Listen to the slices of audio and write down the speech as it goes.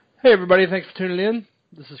Hey everybody, thanks for tuning in.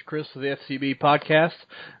 This is Chris with the FCB Podcast.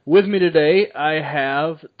 With me today, I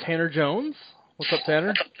have Tanner Jones. What's up,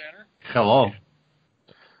 Tanner? Hello.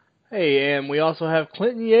 Hey, and we also have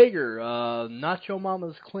Clinton Yeager, Nacho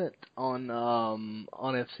Mama's Clint on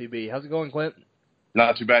FCB. How's it going, Clint?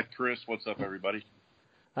 Not too bad, Chris. What's up, everybody?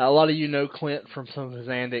 A lot of you know Clint from some of his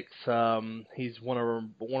antics. He's one of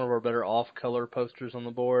our better off-color posters on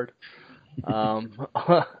the board.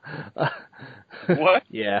 What?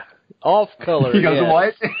 Yeah, off-color. He goes, yeah.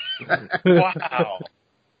 what? Wow.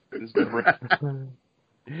 This is great.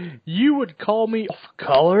 You would call me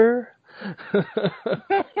off-color?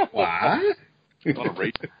 What? Not a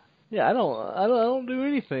race. Yeah, I don't do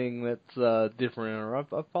anything that's different. Or I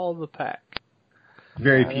follow the pack.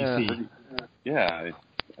 Very PC. Yeah,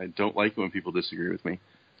 I don't like when people disagree with me.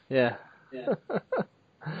 Yeah.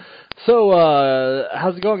 So,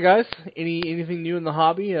 how's it going, guys? Anything new in the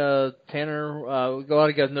hobby? Tanner, a lot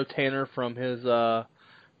of you guys know Tanner from his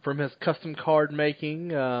custom card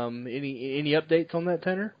making. Any updates on that,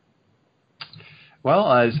 Tanner?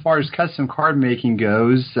 Well, as far as custom card making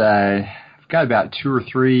goes, I've got about 2 or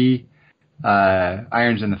 3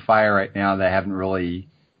 irons in the fire right now that I haven't really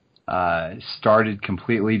started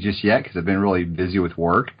completely just yet because I've been really busy with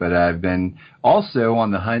work. But I've been also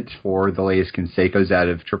on the hunt for the latest Conseicos out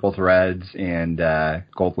of Triple Threads and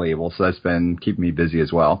Gold Label, so that's been keeping me busy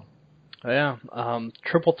as well. Yeah,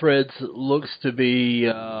 Triple Threads looks to be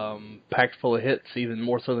packed full of hits, even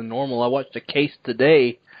more so than normal. I watched a case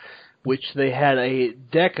today, which they had a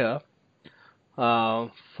Deca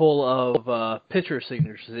full of pitcher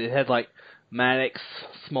signatures. It had like Maddox,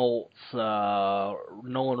 Smoltz,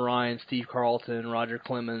 Nolan Ryan, Steve Carlton, Roger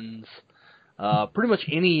Clemens, pretty much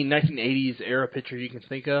any 1980s era pitcher you can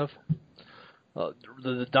think of. The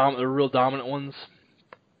real dominant ones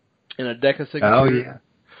in a Deca signature. Oh yeah.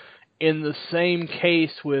 In the same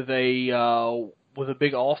case with a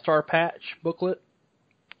big All-Star patch booklet.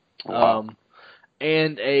 Wow.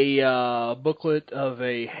 And a booklet of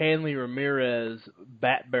a Hanley Ramirez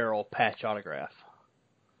bat barrel patch autograph.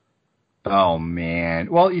 Oh,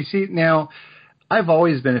 man. Well, you see, now, I've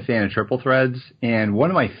always been a fan of Triple Threads, and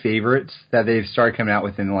one of my favorites that they've started coming out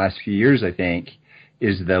with in the last few years, I think,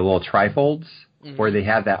 is the little trifolds, where they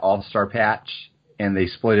have that all-star patch, and they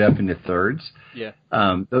split it up into thirds. Yeah.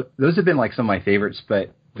 Those have been, like, some of my favorites,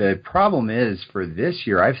 but the problem is, for this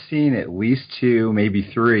year, I've seen at least 2, maybe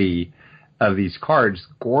 3 of these cards,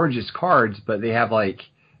 gorgeous cards, but they have, like,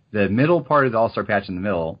 the middle part of the all-star patch in the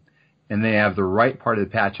middle, and they have the right part of the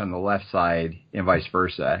patch on the left side, and vice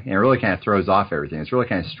versa. And it really kind of throws off everything. It's really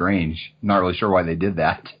kind of strange. I'm not really sure why they did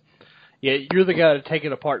that. Yeah, you're the guy to take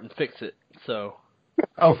it apart and fix it, so.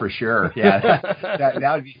 Oh, for sure. Yeah,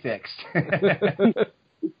 that would be fixed.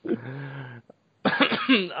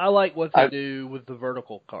 I like what they do with the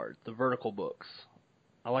vertical cards, the vertical books.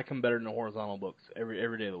 I like them better than the horizontal books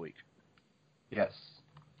every day of the week. Yes.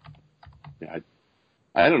 Yeah,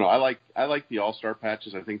 I don't know. I like the All-Star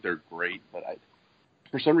patches. I think they're great, but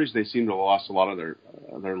for some reason they seem to have lost a lot of their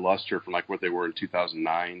luster from like what they were in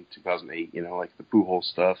 2009, 2008. You know, like the Pujols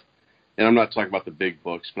stuff. And I'm not talking about the big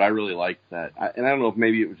books, but I really liked that. And I don't know if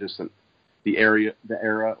maybe it was just the era,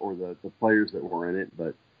 or the players that were in it,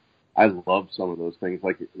 but I loved some of those things.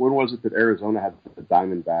 Like, when was it that Arizona had the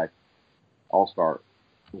Diamondback All-Star?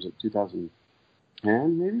 Was it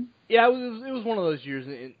 2010, maybe? Yeah, it was one of those years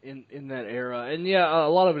in that era, and yeah, a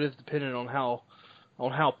lot of it is dependent on how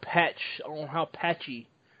patchy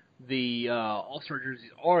the All-Star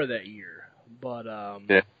jerseys are that year. But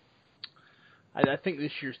Yeah. I think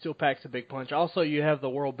this year still packs a big punch. Also, you have the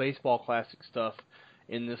World Baseball Classic stuff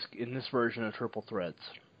in this version of Triple Threads.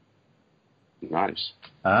 Nice.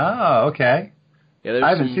 Oh, okay. Yeah,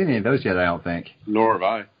 I haven't seen any of those yet, I don't think. Nor have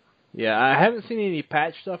I. Yeah, I haven't seen any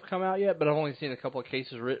patch stuff come out yet, but I've only seen a couple of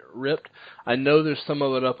cases ripped. I know there's some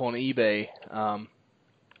of it up on eBay.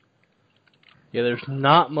 Yeah, there's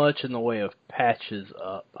not much in the way of patches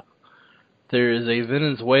up. There is a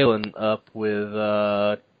Venezuelan up with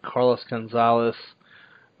Carlos Gonzalez,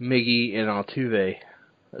 Miggy, and Altuve.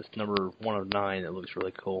 That's number 1 of 9. It looks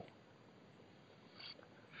really cool.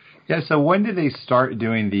 Yeah, so when did they start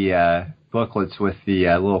doing the booklets with the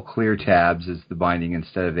little clear tabs as the binding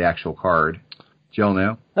instead of the actual card? Do y'all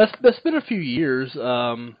know? That's been a few years.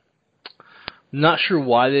 Not sure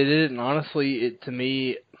why they did it, and honestly, to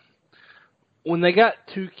me, when they got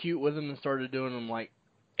too cute with them and started doing them like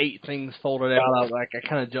 8 things folded out, I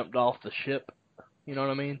kind of jumped off the ship. You know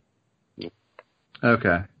what I mean?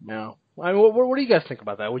 Okay. No. I mean, what do you guys think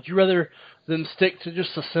about that? Would you rather them stick to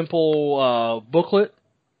just a simple booklet,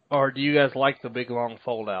 or do you guys like the big long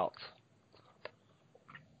fold outs?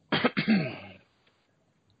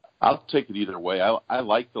 I'll take it either way. I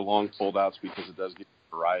like the long foldouts because it does give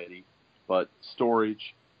variety, but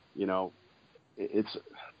storage, it's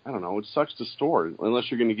I don't know. It sucks to store unless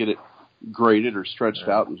you're going to get it graded or stretched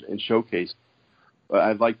out and showcased.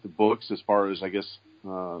 I like the books as far as, I guess,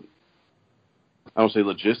 I don't say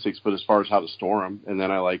logistics, but as far as how to store them. And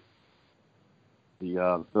then I like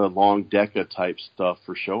the long Deca type stuff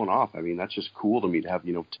for showing off. I mean, that's just cool to me to have,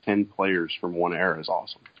 10 players from one era is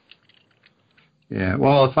awesome. Yeah,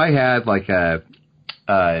 well, if I had like a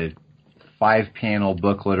 5-panel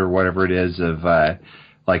booklet or whatever it is of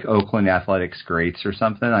like Oakland Athletics greats or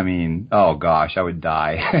something, I mean, oh gosh, I would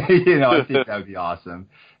die. I think that would be awesome.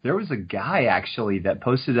 There was a guy actually that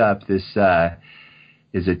posted up this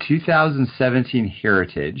is a 2017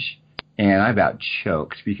 Heritage, and I about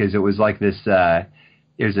choked because it was like this.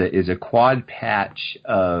 Is a quad patch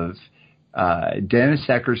of Dennis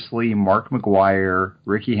Eckersley, Mark McGwire,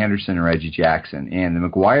 Ricky Henderson, and Reggie Jackson, and the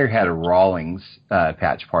McGwire had a Rawlings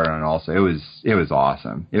patch part on it also. It was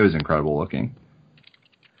awesome. It was incredible looking.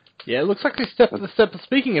 Yeah, it looks like they stepped up the step.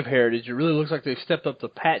 Speaking of Heritage, it really looks like they stepped up the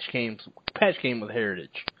patch game with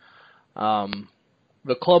Heritage.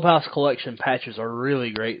 The Clubhouse Collection patches are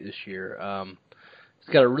really great this year.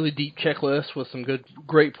 It's got a really deep checklist with some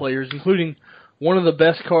great players, including one of the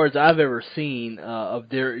best cards I've ever seen of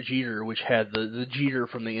Derek Jeter, which had the Jeter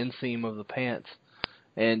from the inseam of the pants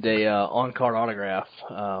and a on-card autograph.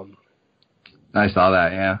 I saw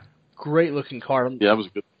that, yeah. Great looking card. Yeah, it was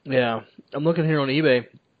good. Yeah, I'm looking here on eBay,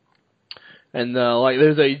 and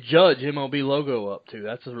there's a Judge MLB logo up too.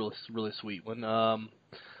 That's a really sweet one.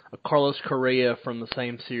 A Carlos Correa from the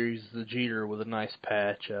same series, the Jeter, with a nice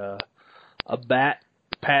patch. A bat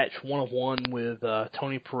patch 1/1 with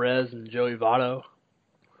Tony Perez and Joey Votto.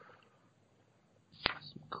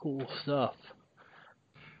 Some cool stuff.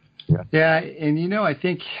 Yeah, and I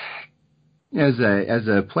think as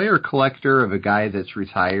a player collector of a guy that's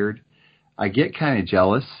retired, I get kind of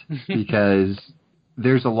jealous because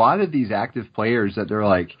there's a lot of these active players that they're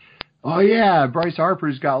like, oh yeah, Bryce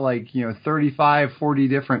Harper's got like 35, 40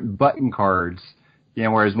 different button cards.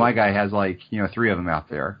 Whereas my guy has like 3 of them out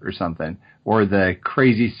there or something, or the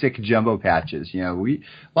crazy sick jumbo patches. A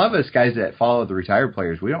lot of us guys that follow the retired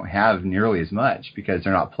players, we don't have nearly as much because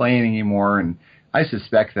they're not playing anymore. And I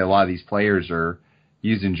suspect that a lot of these players are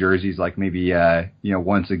using jerseys like maybe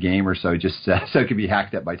once a game or so, just so it could be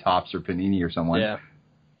hacked up by Topps or Panini or someone. Yeah.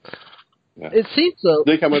 It seems so.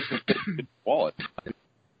 Think how much in your wallet.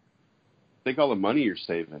 Think all the money you're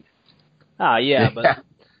saving. Yeah, but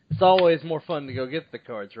it's always more fun to go get the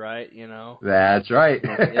cards, right? That's right.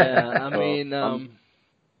 Yeah, I mean, I'm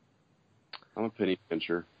a penny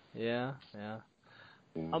pincher. Yeah.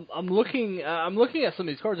 I'm looking at some of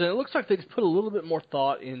these cards, and it looks like they just put a little bit more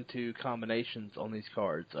thought into combinations on these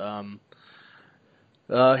cards.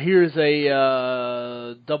 Here's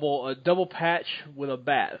a double patch with a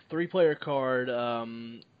bat, 3-player card.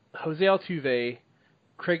 Jose Altuve,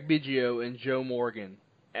 Craig Biggio, and Joe Morgan,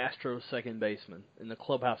 Astros second baseman, in the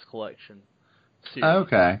Clubhouse Collection series.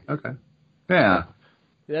 Okay. Yeah.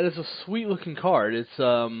 That is a sweet looking card. It's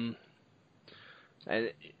and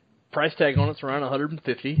price tag on it's around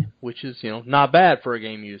 $150, which is not bad for a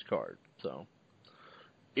game used card. So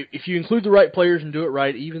if you include the right players and do it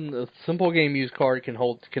right, even a simple game used card can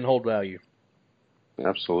hold value.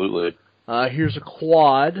 Absolutely. Here's a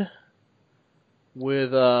quad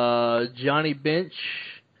with Johnny Bench,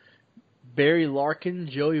 Barry Larkin,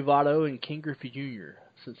 Joey Votto, and Ken Griffey Jr.,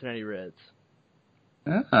 Cincinnati Reds.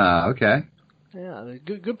 Okay. Yeah,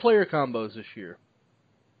 good player combos this year.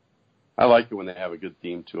 I like it when they have a good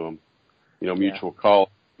theme to them. Mutual call,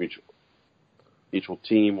 mutual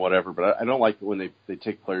team, whatever. But I don't like it when they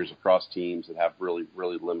take players across teams and have really,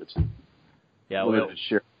 really limited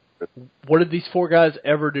share. What did these 4 guys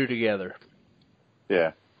ever do together?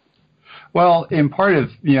 Yeah. Well, in part of,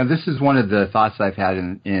 this is one of the thoughts I've had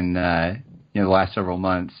in the last several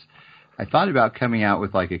months. I thought about coming out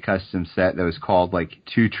with like a custom set that was called like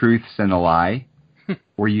 2 Truths and a Lie,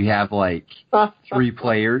 where you have like 3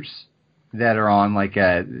 players that are on like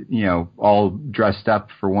all dressed up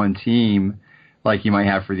for one team, like you might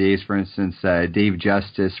have for the A's, for instance, Dave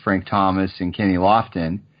Justice, Frank Thomas, and Kenny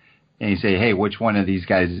Lofton. And you say, hey, which one of these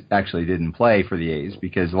guys actually didn't play for the A's?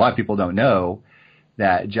 Because a lot of people don't know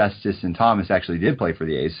that Justice and Thomas actually did play for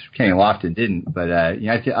the A's. Kenny Lofton didn't, but I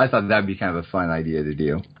thought that would be kind of a fun idea to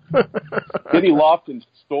do. Kenny Lofton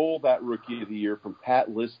stole that Rookie of the Year from Pat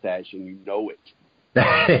Listash, and you know it.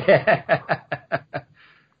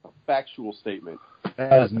 A factual statement.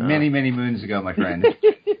 That was many, many moons ago, my friend.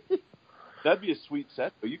 That'd be a sweet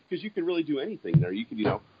set, because you could really do anything there. You could,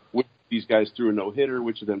 which of these guys threw a no-hitter,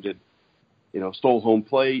 which of them did stole home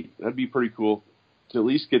plate. That'd be pretty cool to at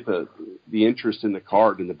least get the interest in the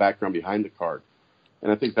card and the background behind the card.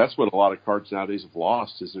 And I think that's what a lot of cards nowadays have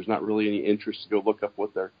lost, is there's not really any interest to go look up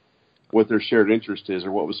what their shared interest is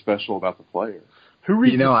or what was special about the player.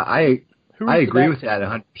 I agree with that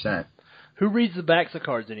 100%. Who reads the backs of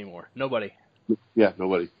cards anymore? Nobody. Yeah,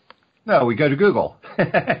 nobody. No, we go to Google.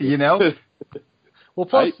 Well,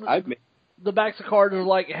 plus the backs of cards are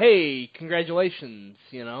like, hey, congratulations.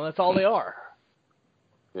 That's all they are.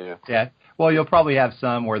 Yeah. Yeah. Well, you'll probably have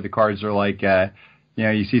some where the cards are like,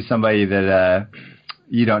 you see somebody that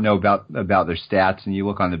you don't know about their stats, and you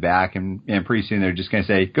look on the back, and pretty soon they're just going to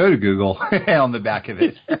say, go to Google on the back of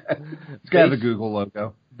it. It's got to have a Google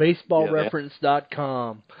logo.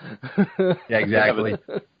 Baseballreference.com. Yeah, exactly.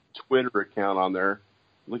 They have a Twitter account on there.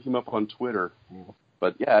 Look him up on Twitter.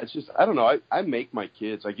 But yeah, it's just, I don't know. I make my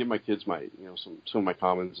kids, I give my kids my, some of my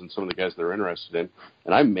commons and some of the guys they're interested in,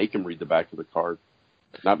 and I make them read the back of the card.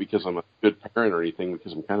 Not because I'm a good parent or anything,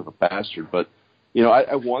 because I'm kind of a bastard, but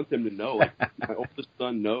I want them to know. Like, my oldest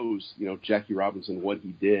son knows, Jackie Robinson, what he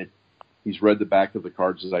did. He's read the back of the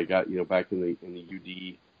cards as I got, back in the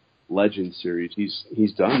UD Legend series.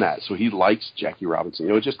 He's done that, so he likes Jackie Robinson.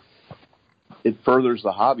 It furthers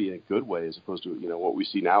the hobby in a good way, as opposed to what we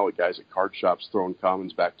see now with guys at card shops throwing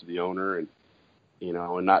commons back to the owner and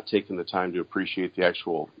and not taking the time to appreciate the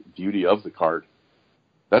actual beauty of the card.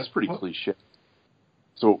 That's pretty cliche.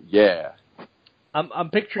 So yeah. I'm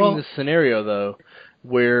picturing this scenario, though,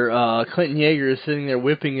 where Clinton Yeager is sitting there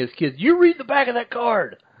whipping his kids. You read the back of that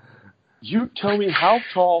card. You tell me how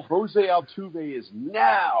tall Jose Altuve is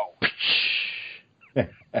now.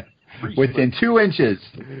 Within 2 inches.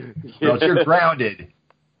 Or else you're grounded.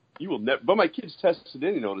 You will never. But my kids tested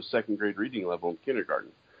in, at a second grade reading level in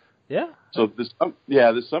kindergarten. Yeah. So this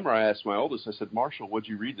summer I asked my oldest, I said, Marshall, what'd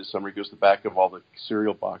you read this summer? He goes, the back of all the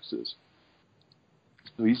cereal boxes.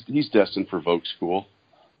 So he's destined for Vogue school.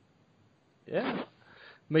 Yeah.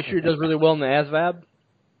 Make sure he does really well in the ASVAB.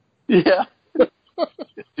 Yeah.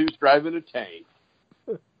 Dude's driving a tank.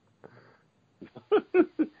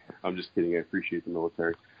 I'm just kidding. I appreciate the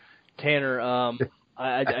military. Tanner,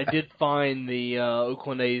 I did find the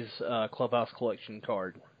Oakland A's clubhouse collection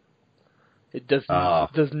card. It does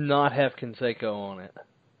not have Canseco on it.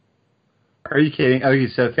 Are you kidding? Okay,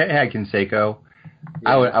 so if it had Canseco, yeah.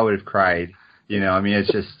 I would have cried. It's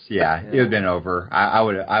just, it would have been over. I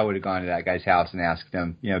would have gone to that guy's house and asked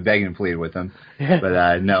him, begged and pleaded with him.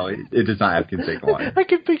 But no, it does not have Canseco on it. I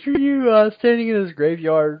can picture you standing in his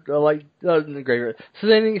graveyard, in the graveyard,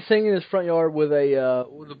 sitting in his front yard with a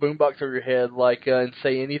boombox over your head, and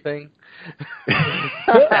say anything.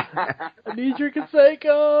 I need your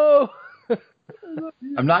Canseco.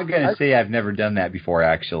 I'm not going to say I've never done that before,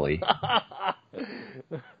 actually.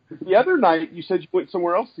 The other night, you said you went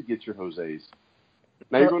somewhere else to get your Jose's.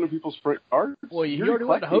 Now you're going to people's front yards? Well, you already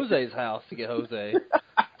went to Jose's house to get Jose.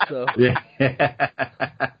 So. Yeah,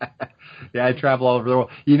 I travel all over the world.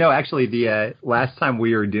 Actually, the last time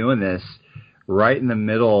we were doing this, right in the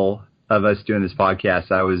middle of us doing this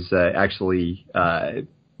podcast, I was actually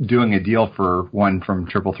doing a deal for one from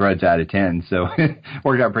Triple Threads out of 10, so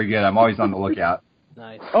worked out pretty good. I'm always on the lookout.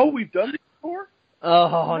 Nice. Oh, we've done this before?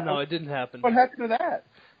 Oh, no, it didn't happen. What happened to that?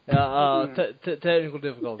 Technical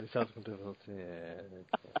difficulties. Yeah.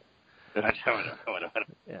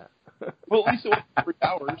 Well, at least it was 3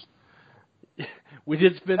 hours. We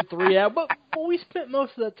did spend 3 hours, but we spent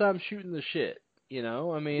most of that time shooting the shit. We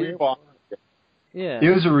bought. Yeah. It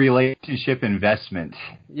was a relationship investment.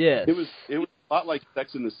 Yes. It was a lot like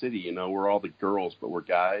Sex in the City. We're all the girls, but we're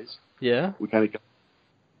guys. Yeah. We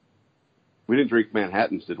didn't drink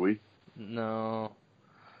Manhattans, did we? No.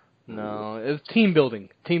 It was team building.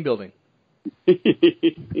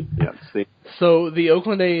 Yeah. See. So the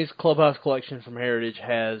Oakland A's clubhouse collection from Heritage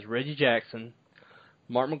has Reggie Jackson,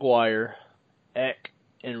 Mark McGwire, Eck,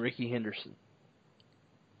 and Ricky Henderson.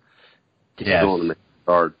 Yes.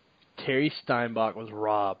 Terry Steinbach was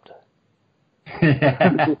robbed.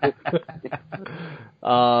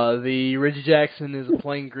 The Reggie Jackson is a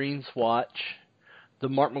plain green swatch. The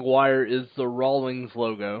Mark McGwire is the Rawlings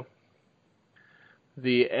logo.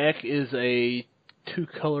 The Eck is a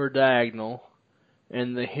 2-color diagonal,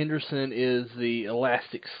 and the Henderson is the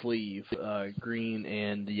elastic sleeve, green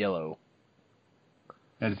and yellow.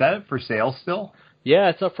 Is that for sale still? Yeah,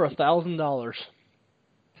 it's up for $1,000.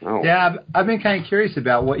 Oh. Yeah, I've been kind of curious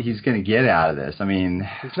about what he's going to get out of this. I mean,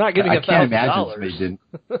 he's not getting $1,000. Can't imagine somebody didn't.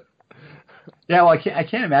 Yeah, well, I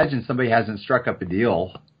can't imagine somebody hasn't struck up a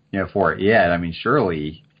deal, for it yet. I mean,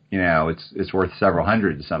 surely, it's worth several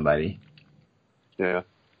hundred to somebody. Yeah.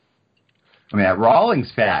 I mean, that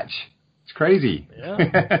Rawlings patch, It's crazy.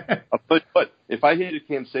 Yeah. I'll tell you what, if I hit a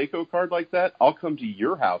Canseco card like that, I'll come to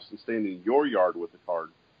your house and stand in your yard with the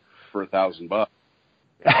card for $1,000.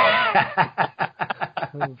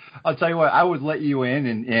 I'll tell you what, I would let you in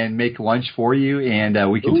and make lunch for you, and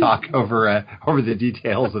we can talk over the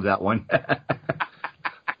details of that one.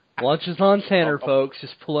 Lunch is on Tanner, folks.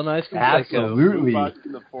 Just pull a nice Canseco. Absolutely. Move back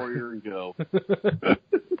in the foyer and go.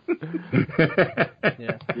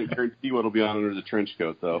 Yeah. I guarantee what'll be on under the trench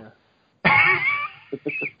coat, though. Yeah.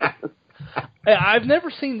 I've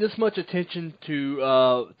never seen this much attention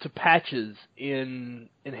to patches in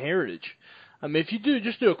Heritage. I mean, if you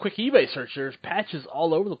just do a quick eBay search, there's patches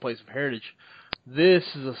all over the place of Heritage. This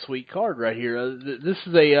is a sweet card right here. This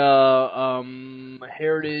is a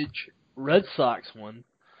Heritage Red Sox one.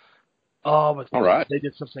 Oh, but All right. they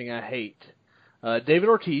did something I hate. David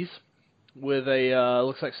Ortiz with a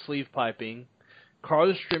looks like sleeve piping.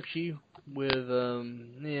 Carlos Stripschi with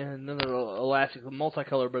another elastic,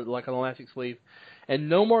 multicolor, but like an elastic sleeve,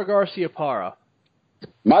 and Nomar Garciaparra.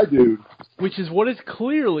 My dude. Which is what is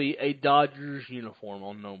clearly a Dodgers uniform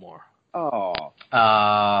on Nomar. Oh.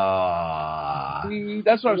 See,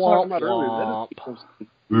 that's what I was talking about earlier.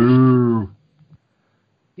 Ooh.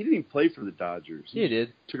 He didn't even play for the Dodgers. He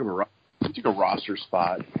did. He took a roster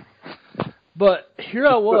spot. But here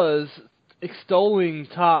I was extolling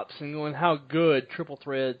Topps and going how good Triple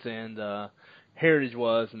Threads and Heritage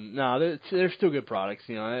was, and no, they're still good products.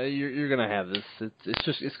 You know, you're gonna have this.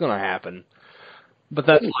 It's gonna happen. But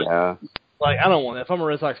that's like I don't want that. If I'm a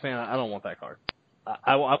Red Sox fan, I don't want that card.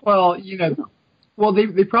 Well,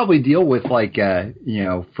 they probably deal with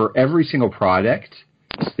for every single product,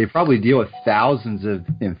 they probably deal with thousands of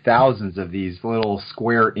these little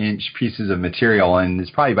square inch pieces of material, and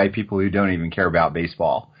it's probably by people who don't even care about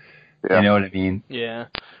baseball. Yeah. You know what I mean? Yeah.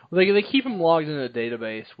 Well, they keep them logged in a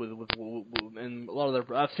database with and a lot of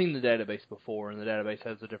their. I've seen the database before, and the database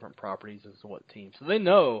has the different properties as to what team, so they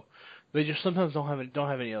know. They just sometimes don't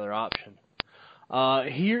have any other option.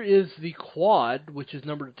 Here is the quad, which is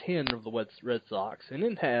number 10 of the Red Sox, and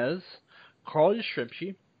it has Carl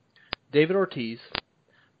Yastrzemski, David Ortiz,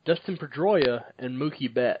 Dustin Pedroia, and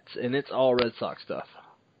Mookie Betts, and it's all Red Sox stuff.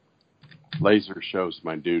 Laser shows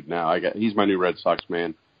my dude now. He's my new Red Sox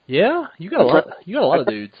man. Yeah, you got a lot of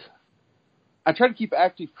dudes. I try to keep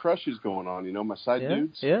active crushes going on. My side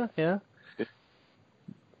dudes. Yeah.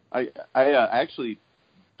 I actually.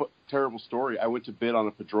 Terrible story. I went to bid on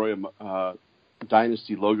a Pedroia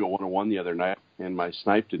Dynasty Logo 101 the other night, and my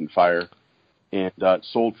snipe didn't fire, and it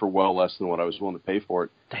sold for well less than what I was willing to pay for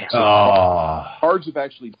it. Damn. So cards have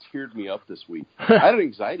actually teared me up this week. I had an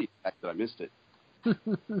anxiety attack that I missed it.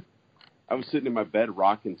 I was sitting in my bed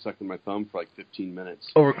rocking, sucking my thumb for like 15 minutes.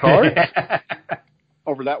 Over cards?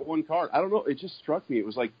 Over that one card. I don't know. It just struck me. It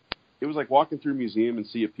was like walking through a museum and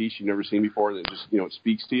see a piece you've never seen before, and it just it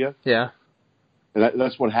speaks to you. Yeah. And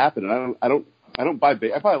that's what happened. And I don't buy.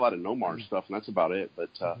 I buy a lot of Nomar stuff, and that's about it. But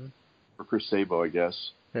for Chris Sabo, I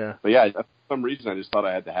guess. Yeah. But yeah, for some reason, I just thought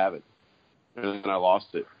I had to have it, and then I lost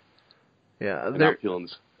it. Yeah. And I'm feeling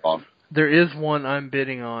this off. There is one I'm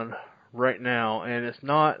bidding on right now, and it's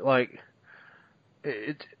not like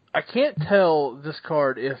I can't tell this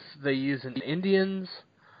card if they use an Indians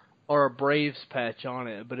or a Braves patch on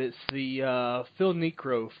it, but it's the Phil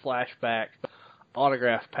Niekro flashback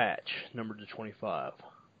autograph patch, numbered to 25.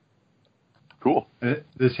 Cool.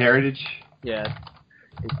 This Heritage? Yeah.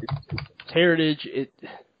 It's Heritage.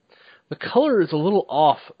 The color is a little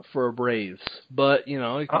off for a Braves, but,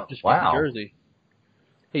 it could just be the jersey.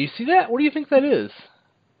 Hey, you see that? What do you think that is?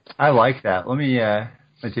 I like that. Let me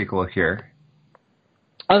take a look here.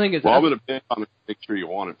 I think it's... Well, I'm going to bid on it to make sure you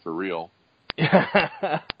want it for real.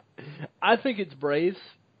 I think it's Braves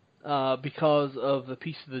because of the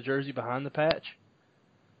piece of the jersey behind the patch.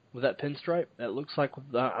 With that pinstripe, that looks like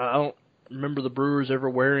I don't remember the Brewers ever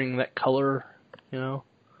wearing that color. This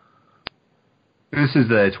is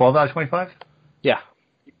the 12 out of 25. Yeah.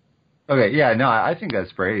 Okay. Yeah. No, I think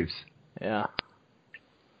that's Braves. Yeah.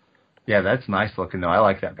 Yeah, that's nice looking though. I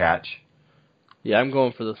like that patch. Yeah, I'm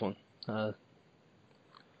going for this one.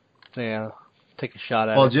 Yeah, take a shot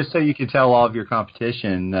at it. Well, just so you can tell all of your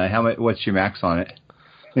competition, what's your max on it?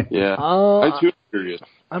 Yeah. I'm too curious.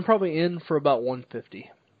 I'm probably in for about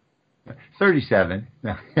 150. 37.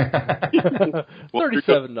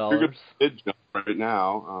 $37. You're good bid jump right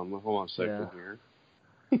now. Hold on a second here.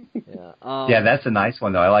 Yeah, that's a nice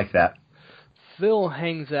one though. I like that. Phil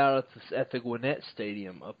hangs out at the Gwinnett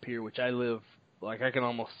Stadium up here, which I live. Like I can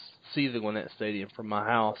almost see the Gwinnett Stadium from my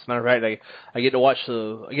house. Matter of fact, I get to watch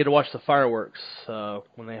the fireworks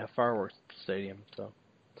when they have fireworks at the stadium. So.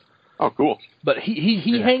 Oh, cool. But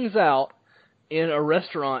he hangs out in a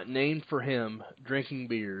restaurant named for him, drinking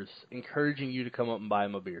beers, encouraging you to come up and buy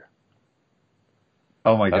him a beer.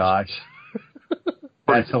 Oh my gosh.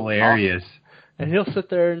 That's hilarious. And he'll sit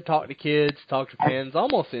there and talk to kids, talk to fans,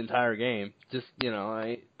 almost the entire game. Just,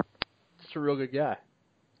 just a real good guy.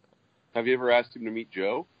 Have you ever asked him to meet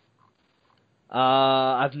Joe?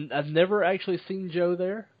 I've never actually seen Joe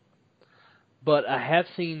there, but I have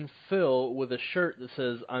seen Phil with a shirt that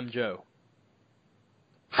says "I'm Joe."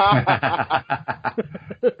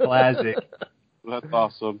 Classic. That's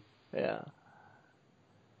awesome. Yeah.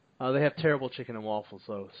 They have terrible chicken and waffles,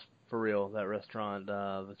 though. For real, that restaurant.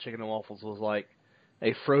 The chicken and waffles was like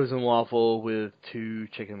a frozen waffle with 2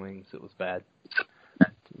 chicken wings. It was bad.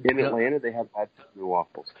 In Atlanta, they have bad chicken and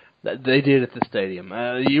waffles. They did at the stadium.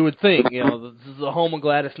 You would think, this is the home of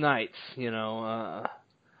Gladys Knights. Yeah.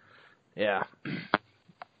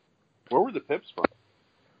 Where were the Pips from?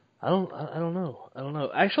 I don't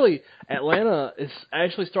know. Actually, Atlanta is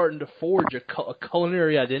actually starting to forge a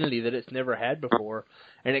culinary identity that it's never had before,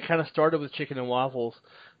 and it kind of started with chicken and waffles.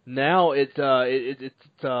 Now it's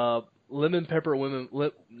lemon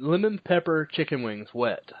pepper chicken wings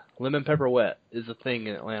wet. Lemon pepper wet is a thing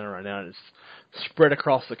in Atlanta right now, and it's spread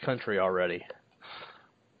across the country already.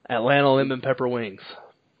 Atlanta lemon pepper wings.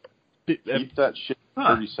 Keep that shit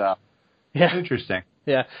pretty south. Yeah, interesting.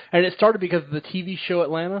 Yeah, and it started because of the TV show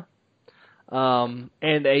Atlanta,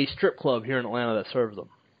 and a strip club here in Atlanta that serves them.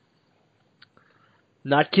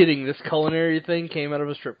 Not kidding, this culinary thing came out of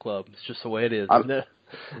a strip club. It's just the way it is, isn't it?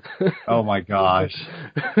 Oh my gosh.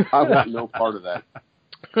 I want no part of that.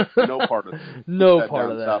 No part of that. No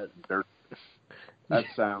part of that. That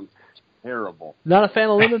sounds terrible. Not a fan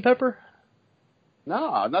of lemon pepper?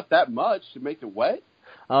 No, not that much to make it wet.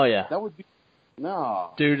 Oh, yeah. That would be...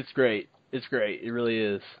 No. Dude, it's great. It's great. It really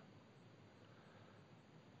is.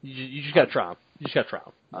 You just got to try them. You just got to try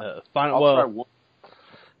them. I'll try one.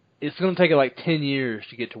 It's going to take it like 10 years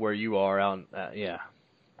to get to where you are out in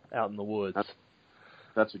the woods.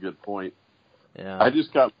 That's a good point. Yeah. I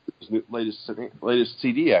just got his latest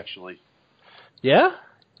CD, actually. Yeah?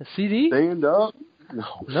 A CD? Stand Up? No.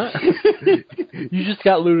 You just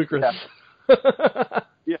got Ludacris.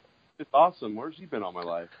 Yeah, it's awesome. Where's he been all my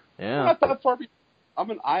life? Yeah. I'm not that far.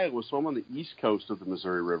 I'm in Iowa, so I'm on the east coast of the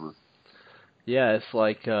Missouri River. Yeah, it's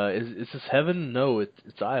like, is this heaven? No,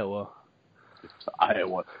 it's Iowa. It's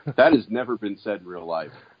Iowa. That has never been said in real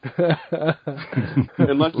life.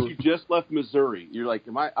 Unless you just left Missouri. You're like,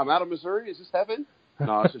 I'm out of Missouri? Is this heaven?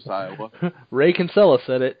 No, it's just Iowa. Ray Kinsella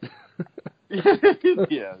said it.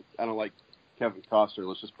 Yeah, I don't like Kevin Costner.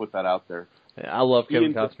 Let's just put that out there. Yeah, I love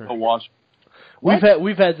Kevin Costner.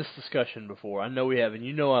 We've had this discussion before. I know we have, and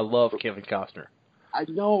you know I love Kevin Costner. I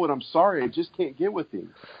know, and I'm sorry. I just can't get with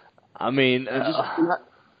him. I mean,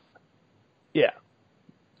 yeah.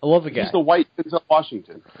 I love the guy. He's the white Denzel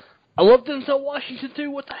Washington. I love Denzel Washington, too.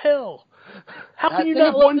 What the hell? How can you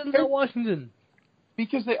not love Denzel Washington?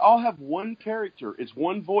 Because they all have one character. It's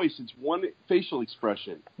one voice. It's one facial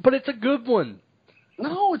expression. But it's a good one.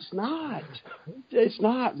 No, it's not. It's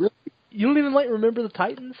not. Really. You don't even Remember the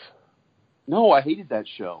Titans? No, I hated that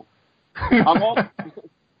show.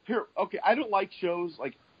 Here, okay, I don't like shows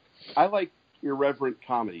I like irreverent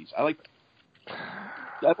comedies. I like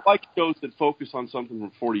shows that focus on something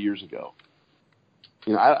from 40 years ago.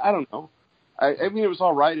 I don't know. I mean, it was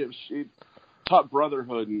all right. It taught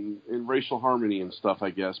brotherhood and racial harmony and stuff, I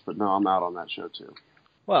guess. But no, I'm out on that show too.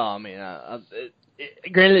 Well, I mean,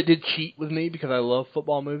 granted, it did cheat with me because I love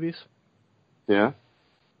football movies. Yeah.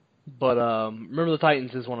 But Remember the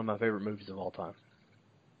Titans is one of my favorite movies of all time.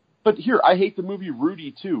 But here, I hate the movie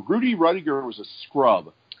Rudy too. Rudy Rudiger was a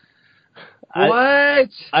scrub. What?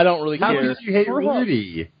 I don't really care. How did you hate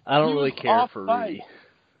Rudy? I don't really care for Rudy.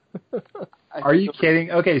 Are you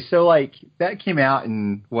kidding? Okay, so that came out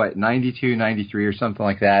in 92, 93 or something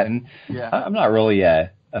like that, and yeah. I'm not really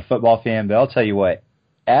a football fan, but I'll tell you what.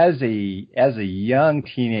 As a young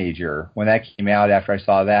teenager, when that came out, after I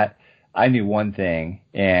saw that, I knew one thing,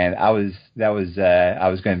 and I was going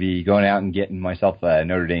to be going out and getting myself a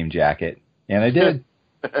Notre Dame jacket, and I did.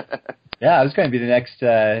 Yeah, I was going to be the next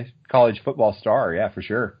college football star. Yeah, for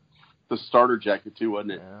sure. The starter jacket too,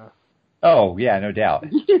 wasn't it? Yeah. Oh yeah, no doubt.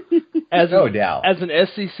 No doubt. As an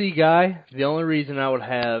SEC guy, the only reason I would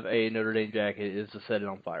have a Notre Dame jacket is to set it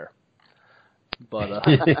on fire. But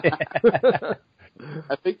I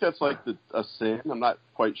think that's a sin. I'm not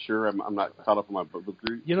quite sure. I'm not caught up on my book.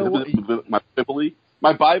 You know what?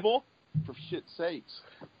 My Bible, for shit's sakes.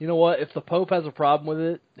 You know what? If the Pope has a problem with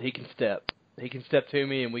it, he can step. He can step to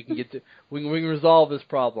me, and we can we can resolve this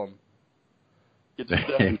problem. Get to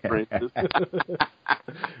Stephen Francis.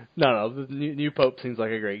 No, the new Pope seems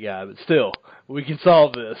like a great guy, but still, we can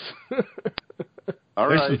solve this. All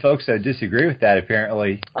There's right. some folks that disagree with that,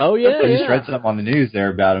 apparently. Oh, yeah, I just yeah. read something on the news there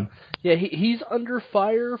about him. Yeah, he's under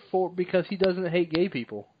fire because he doesn't hate gay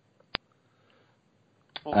people.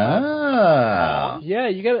 Ah. Yeah,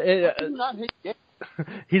 you got I do not hate gay.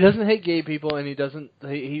 He doesn't hate gay people, and he doesn't.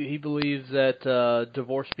 He believes that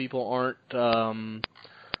divorced people aren't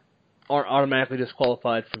automatically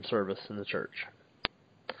disqualified from service in the church.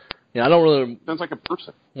 Yeah, I don't really Sounds like a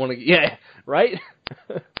person. want to. Yeah, right.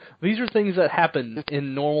 These are things that happen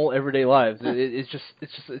in normal everyday lives. It's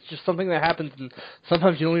just something that happens, and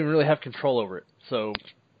sometimes you don't even really have control over it. So,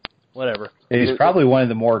 whatever. He's probably one of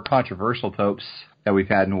the more controversial popes that we've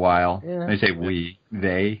had in a while. Yeah. I say we,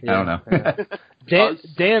 they. Yeah, I don't know. Yeah.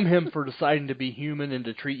 Damn him for deciding to be human and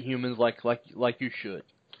to treat humans like you should.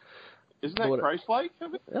 Isn't that Christ-like?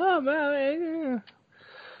 Oh man.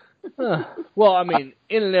 Well, I mean,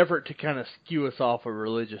 in an effort to kind of skew us off a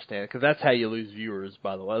religious stand, because that's how you lose viewers.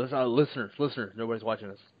 By the way, listeners, nobody's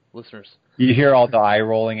watching us. Listeners, You hear all the eye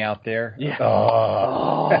rolling out there. Yeah.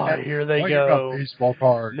 Oh, here they Why go. you got baseball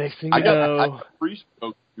cards? Next thing I you got know, a free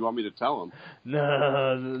stroke. You want me to tell him?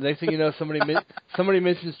 no. Next thing you know, somebody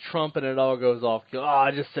mentions Trump and it all goes off.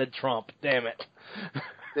 I just said Trump. Damn it.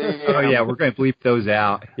 Oh yeah, we're going to bleep those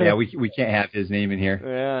out. Yeah, we can't have his name in here.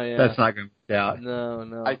 Yeah. That's not going to be out.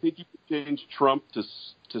 No. I think you could change Trump to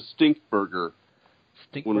Stinkburger.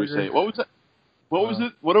 When we say what was that? What was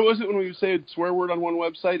it? What was it when we say a swear word on one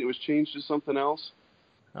website? It was changed to something else.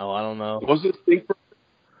 Oh, I don't know. Was it Stinkburger?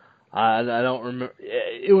 I don't remember.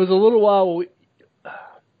 It was a little while.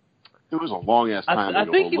 It was a long ass time. I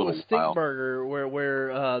think it was Stinkburger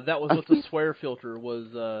where that was what the swear filter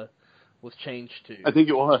was changed to. I think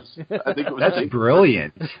it was. That's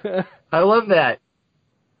brilliant. I love that.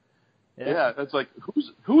 Yeah, that's like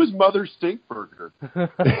who is Mother Stinkburger?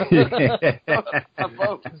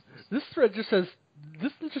 This thread just says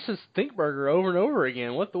Stinkburger over and over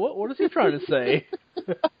again. What is he trying to say?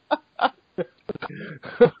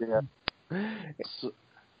 Yeah.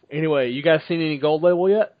 Anyway, you guys seen any Gold Label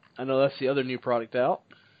yet? I know that's the other new product out.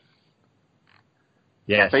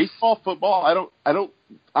 Yes. Baseball, football.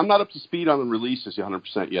 I'm not up to speed on the releases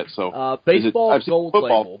 100% yet. So baseball Gold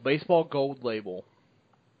Label. Baseball Gold Label.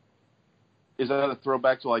 Is that a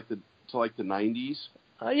throwback to like the 90s?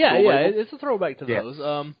 Yeah, it's a throwback to those.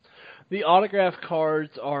 The autograph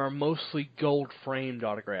cards are mostly gold framed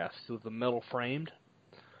autographs with the metal framed.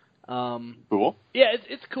 Cool. Yeah,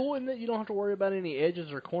 it's cool in that you don't have to worry about any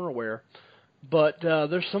edges or corner wear. But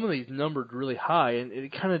there's some of these numbered really high, and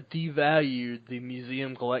it kind of devalued the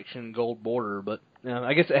museum collection gold border. But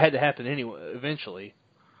I guess it had to happen anyway, eventually.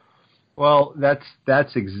 Well,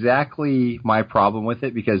 that's exactly my problem with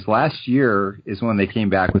it, because last year is when they came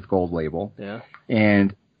back with Gold Label. Yeah.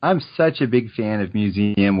 And I'm such a big fan of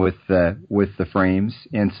museum with the frames,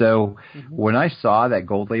 and so when I saw that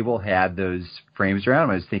Gold Label had those frames around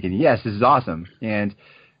them, I was thinking, yes, this is awesome. And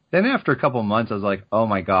then after a couple of months, I was like, oh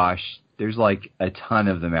my gosh, there's like a ton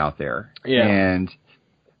of them out there. Yeah. And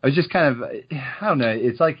I was just kind of, I don't know,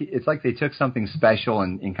 it's like they took something special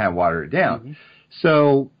and kind of watered it down. Mm-hmm.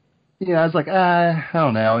 So, I was like, I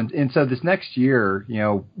don't know. And so this next year,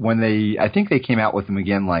 when I think they came out with them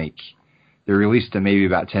again, like they released them maybe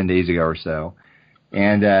about 10 days ago or so.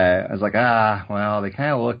 And I was like, well, they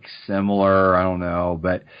kind of look similar. I don't know.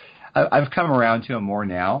 But I've come around to them more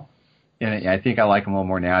now. And I think I like them a little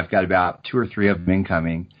more now. I've got about 2 or 3 of them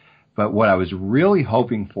incoming. But what I was really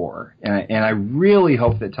hoping for, and I really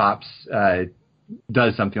hope that Topps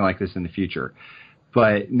does something like this in the future.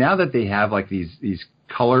 But now that they have like these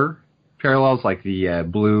color parallels, like the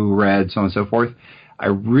blue, red, so on and so forth, I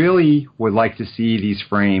really would like to see these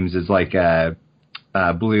frames as like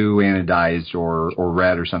blue anodized or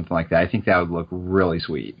red or something like that. I think that would look really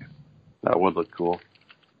sweet. That would look cool.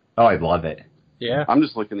 Oh, I'd love it. Yeah. I'm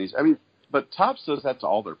just looking at these. I mean, but Topps does that to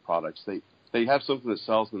all their products. They have something that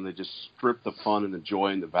sells, and they just strip the fun and the joy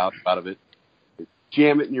and the value out of it. They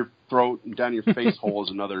jam it in your throat and down your face hole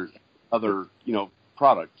as another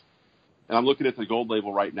product. And I'm looking at the Gold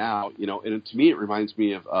Label right now, and to me it reminds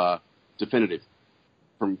me of Definitive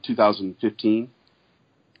from 2015.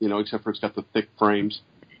 Except for it's got the thick frames.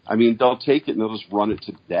 I mean, they'll take it and they'll just run it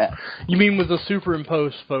to death. You mean with the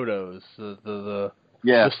superimposed photos, the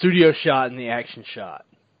Yeah. the studio shot and the action shot?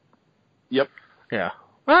 Yep. Yeah.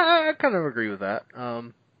 I kind of agree with that.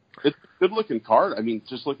 It's a good-looking card. I mean,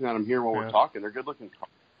 just looking at them here while we're talking, they're good-looking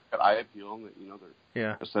cards. Got eye appeal, and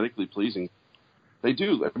they're aesthetically pleasing. They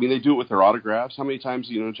do. I mean, they do it with their autographs. How many times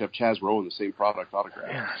do you have Chaz Rowe in the same product autograph?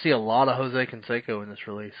 Yeah, I see a lot of Jose Canseco in this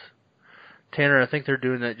release. Tanner, I think they're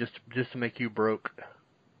doing that just to make you broke.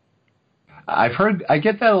 I've heard, I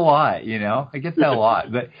get that a lot, I get that a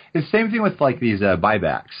lot. But it's the same thing with like these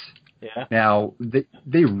buybacks. Yeah. Now,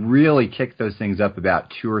 they really kicked those things up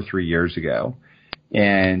about 2 or 3 years ago.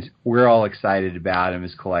 And we're all excited about them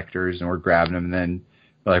as collectors, and we're grabbing them. And then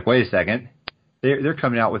we're like, wait a second. They're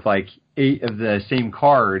coming out with like 8 of the same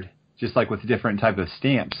card, just like with different type of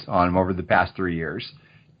stamps on them over the past 3 years.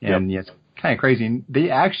 And it's kind of crazy. And they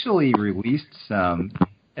actually released some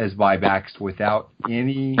as buybacks without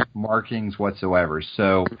any markings whatsoever.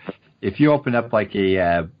 So if you open up like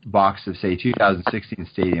a box of, say, 2016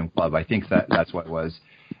 Stadium Club, I think that's what it was,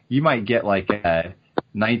 you might get like a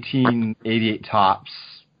 1988 Topps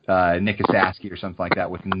Nick Asaski or something like that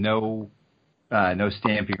with no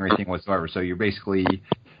stamping or anything whatsoever. So you're basically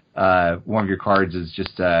one of your cards is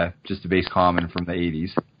just a base common from the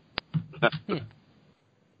 80s.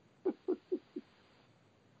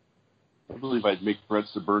 I believe I'd make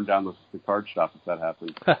threats to burn down the card shop if that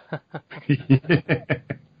happened.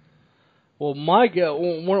 Well,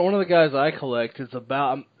 one of the guys I collect is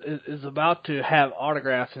about to have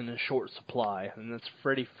autographs in short supply, and that's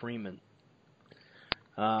Freddie Freeman.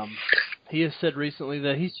 He has said recently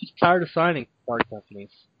that he's just tired of signing card companies.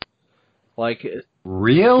 Like,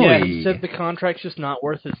 really? Yeah, he said the contract's just not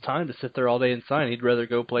worth his time to sit there all day and sign. He'd rather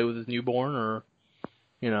go play with his newborn or,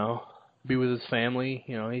 be with his family.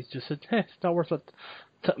 He's just said, it's not worth it.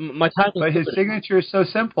 My time. But his signature is so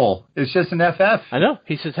simple. It's just an FF. I know.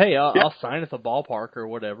 He says, hey, I'll sign at the ballpark or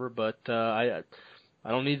whatever, but I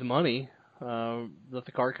don't need the money that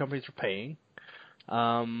the card companies are paying.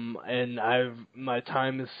 And my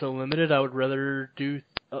time is so limited. I would rather do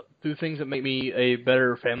things that make me a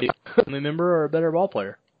better family member or a better ball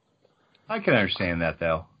player. I can understand that,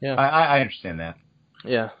 though. Yeah, I understand that.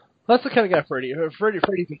 Yeah, that's the kind of guy Freddie's an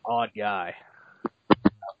odd guy.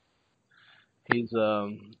 He's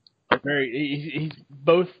he's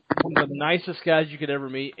both one of the nicest guys you could ever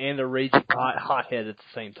meet and a raging hothead at the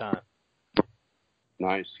same time.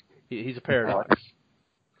 Nice. He's a paradox.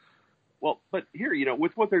 Well, but here,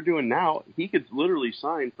 with what they're doing now, he could literally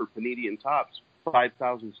sign for Panini and Topps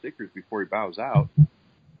 5,000 stickers before he bows out,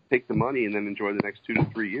 take the money, and then enjoy the next 2 to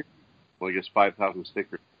 3 years. Well, I guess 5,000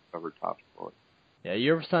 stickers cover Topps for it. Yeah,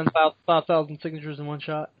 you ever sign 5,000 signatures in one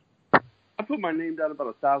shot? I put my name down about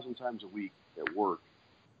 1,000 times a week at work.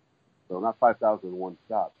 So not 5,000 in one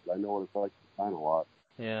shot, but I know what it's like to sign a lot.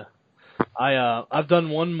 Yeah. I've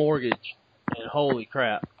done one mortgage, and holy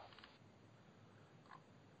crap.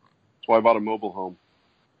 That's why I bought a mobile home.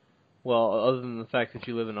 Well, other than the fact that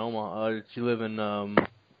you live in Omaha, that you live in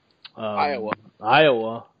Iowa.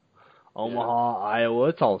 Omaha, Iowa,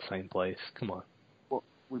 it's all the same place. Come on. Well,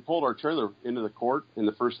 we pulled our trailer into the court, and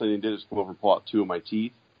the first thing they did is come over and pull out 2 of my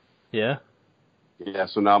teeth. Yeah? Yeah,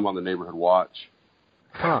 so now I'm on the neighborhood watch.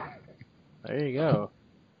 Huh. There you go.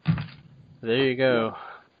 There you go.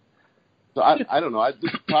 So I don't know.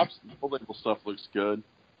 This Topps label stuff looks good.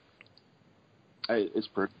 It's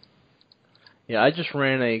pretty. Yeah, I just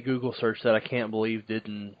ran a Google search that I can't believe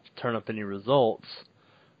didn't turn up any results.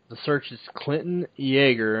 The search is Clinton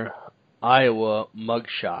Yeager, Iowa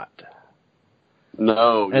mugshot.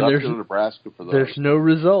 No, you and have to go to Nebraska for those. There's no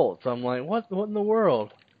results. I'm like, what in the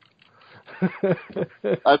world?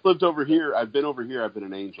 I've lived over here. I've been over here. I've been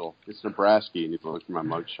an angel. It's Nebraska. You need to look for my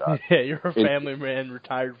mugshot. Yeah, you're a family man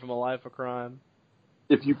retired from a life of crime.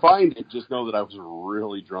 If you find it, just know that I was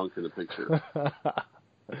really drunk in the picture.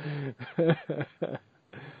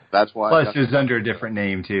 That's why. Plus, it was under a different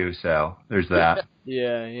name too, so there's that.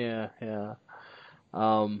 Yeah.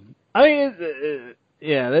 I mean,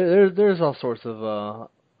 there's all sorts of.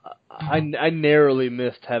 I narrowly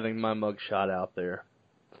missed having my mugshot out there.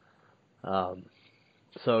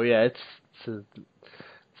 So yeah,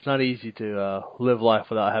 it's not easy to live life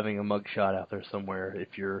without having a mugshot out there somewhere.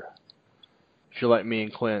 If you're like me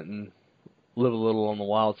and Clint and live a little on the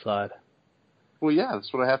wild side. Well, yeah,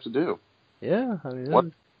 that's what I have to do. Yeah, I mean, what?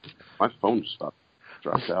 My phone just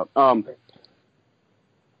dropped out.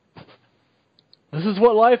 This is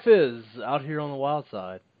what life is out here on the wild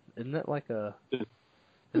side. Isn't that isn't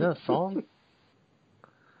that a song?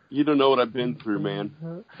 You don't know what I've been through, man.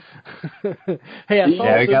 Hey,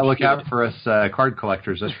 I gotta look out for us card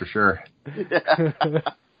collectors, that's for sure.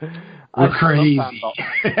 We're crazy.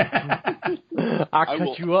 I'll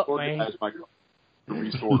cut you up, man.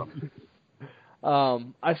 Resort them.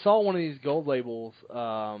 I saw one of these gold labels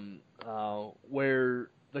where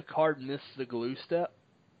the card missed the glue step,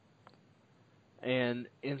 and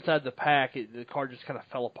inside the pack, the card just kind of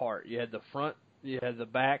fell apart. You had the front, you had the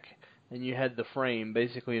back, and you had the frame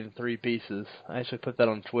basically in 3 pieces. I actually put that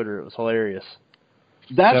on Twitter. It was hilarious.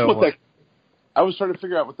 That's what I was trying to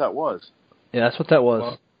figure out what that was. Yeah, that's what that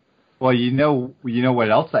was. Well, you know what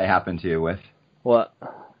else that happened to you with? What?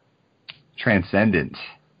 Transcendence.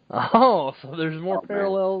 Oh, so there's more Oh, man.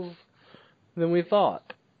 parallels than we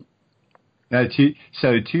thought. No,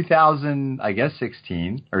 2000, I guess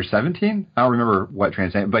 16 or 17. I don't remember what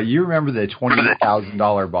Transcendence, but you remember the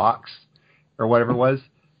 $20,000 box or whatever it was.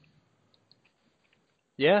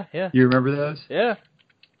 Yeah. You remember those? Yeah.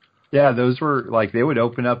 Yeah, those were like they would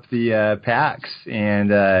open up the packs and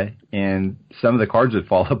some of the cards would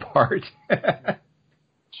fall apart.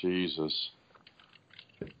 Jesus.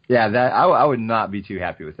 Yeah, that I would not be too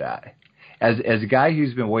happy with that. As a guy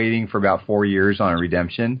who's been waiting for about 4 years on a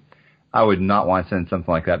redemption, I would not want to send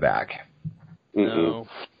something like that back. Mm-mm.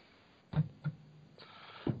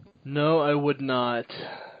 No, I would not.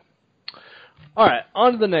 All right,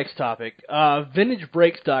 on to the next topic.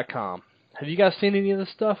 VintageBreaks.com. Have you guys seen any of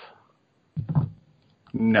this stuff?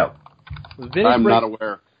 No. I'm not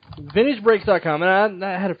aware. VintageBreaks.com, and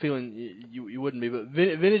I had a feeling you wouldn't be, but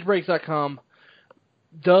VintageBreaks.com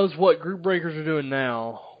does what Group Breakers are doing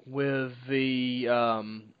now with the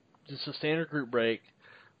just a standard group break,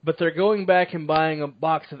 but they're going back and buying a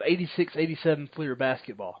box of 86, 87 Fleer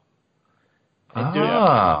basketball.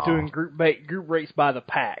 And doing group breaks by the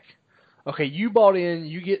pack. Okay, you bought in,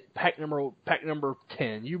 you get pack number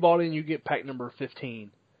 10. You bought in, you get pack number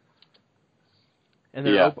 15. And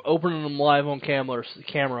they're opening them live on camera,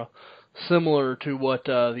 similar to what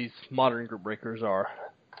these modern group breakers are.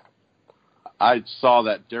 I saw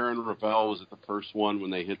that Darren Ravel was at the first one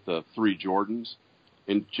when they hit the 3 Jordans.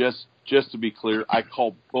 And just to be clear, I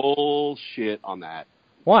call bullshit on that.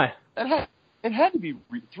 Why? It had to be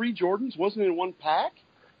 3 Jordans, wasn't it in one pack?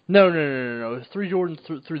 No. It was 3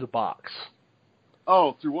 Jordans through the box.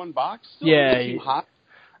 Oh, through one box? Still Yeah. Hot?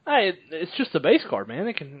 It's just a base card, man.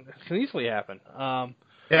 It can easily happen. Yeah,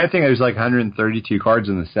 I think there's like 132 cards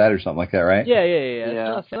in the set or something like that, right?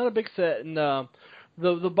 Yeah. It's not a big set, and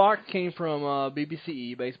the box came from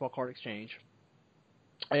BBCE, Baseball Card Exchange,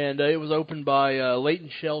 and it was opened by Leighton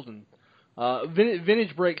Sheldon.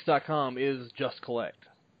 VintageBreaks.com is just collect,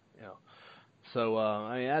 So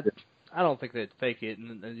I don't think they'd fake it,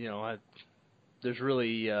 and there's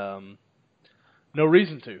really no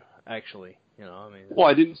reason to actually. Well,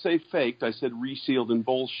 I didn't say faked. I said resealed and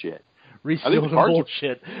bullshit. Resealed and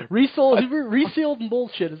bullshit. Resealed and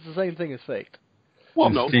bullshit is the same thing as faked.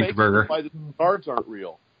 Well, no, Stink burger. Why the cards aren't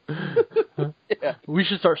real. Yeah. We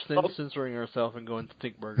should start censoring ourselves and going to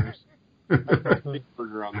stink burgers. Stink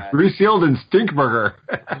burger on that. Resealed and stink burger.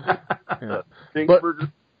 Stink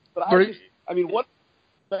burger. But I mean, what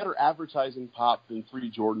better advertising pop than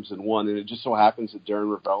 3 Jordans in one? And it just so happens that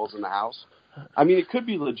Darren Ravel's in the house. I mean, it could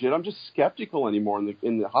be legit. I'm just skeptical anymore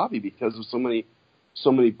in the hobby because of so many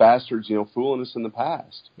bastards, fooling us in the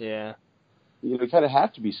past. Yeah. You kind of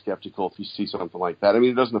have to be skeptical if you see something like that. I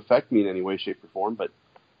mean, it doesn't affect me in any way, shape, or form, but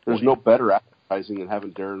there's no better advertising than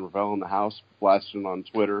having Darren Ravel in the house blasting on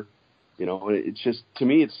Twitter. It's just, to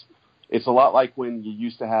me, it's a lot like when you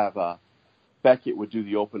used to have Beckett would do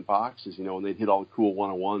the open boxes, and they'd hit all the cool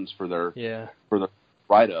 101s for their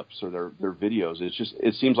write-ups or their videos.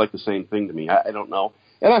 It seems like the same thing to me. I don't know.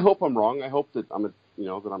 And I hope I'm wrong. I hope that that I'm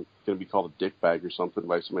going to be called a dickbag or something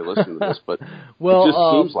by somebody listening to this, but well, it just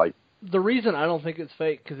seems like. The reason I don't think it's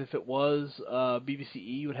fake, because if it was,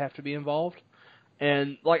 BBCE would have to be involved.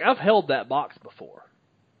 And, I've held that box before.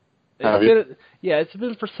 It's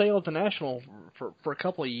been for sale at the National for a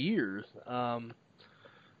couple of years. And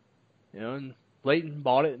Leighton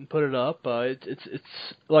bought it and put it up.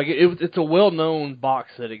 It's a well-known box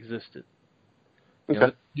that existed.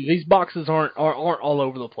 Okay. These boxes aren't all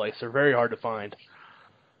over the place. They're very hard to find.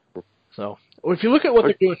 So, if you look at what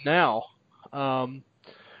they're doing now,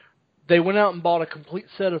 they went out and bought a complete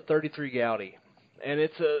set of 33 Gaudi, and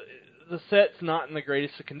the set's not in the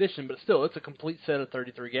greatest of condition, but still, it's a complete set of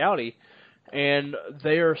 33 Gaudi, and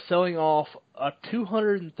they are selling off a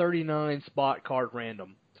 239 spot card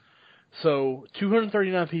random. So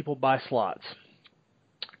 239 people buy slots.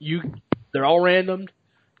 They're all randomed.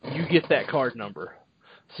 You get that card number,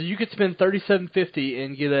 so you could spend $37.50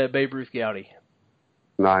 and get a Babe Ruth Gaudi.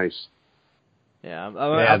 Nice. Yeah,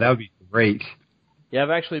 that would be great. Yeah, I've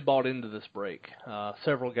actually bought into this break.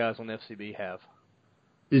 Several guys on FCB have.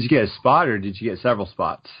 Did you get a spot or did you get several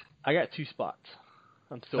spots? I got 2 spots.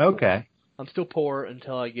 I'm still okay. Poor. I'm still poor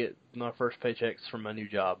until I get my first paychecks from my new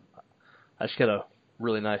job. I just got a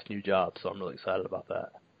really nice new job, so I'm really excited about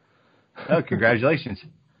that. Oh, congratulations.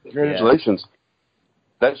 Congratulations.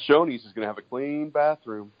 Yeah. That Shoney's is going to have a clean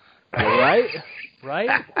bathroom. Right?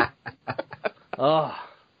 Oh.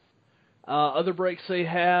 Other breaks they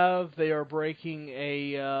have, they are breaking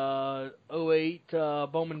a '08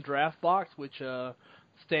 Bowman draft box, which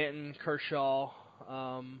Stanton, Kershaw,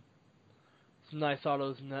 some nice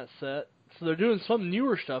autos in that set. So they're doing some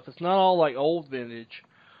newer stuff. It's not all like old vintage.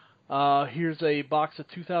 Here's a box of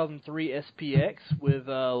 2003 SPX with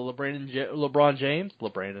LeBron James.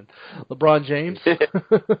 LeBron James.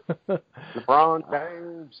 LeBron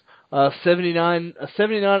James. 79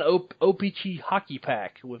 OPC hockey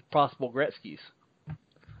pack with possible Gretzky's.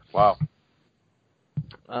 Wow.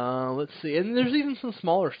 Let's see, and there's even some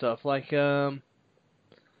smaller stuff like let's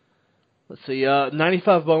see,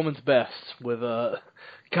 95 Bowman's Best with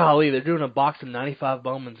golly, they're doing a box of 95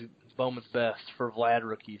 Bowman's Best for Vlad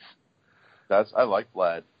rookies. I like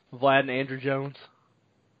Vlad. Vlad and Andrew Jones.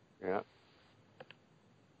 Yeah.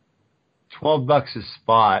 $12 a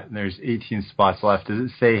spot, and there's 18 spots left. Does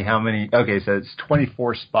it say how many? Okay, so it's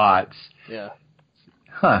 24 spots. Yeah.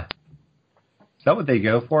 Huh. Is that what they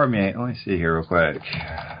go for? I mean, let me see here real quick.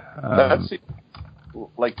 That's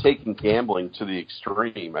like taking gambling to the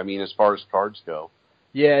extreme. I mean, as far as cards go.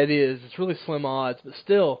 Yeah, it is. It's really slim odds, but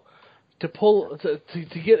still, to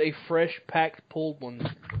get a fresh packed pulled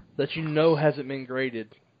one that you know hasn't been graded,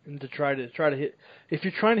 and to try to hit, if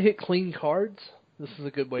you're trying to hit clean cards, this is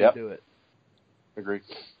a good way to do it. Agree.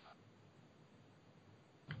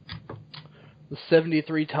 The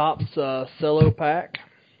 73 Topps Cello pack.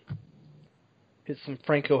 Hit some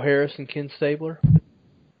Franco Harris and Ken Stabler.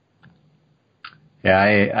 Yeah,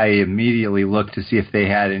 I immediately looked to see if they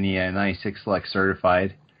had any 96 Select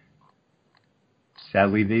certified.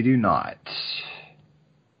 Sadly, they do not.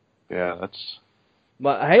 Yeah, that's...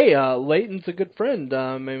 But hey, Leighton's a good friend.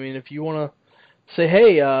 I mean, if you want to say,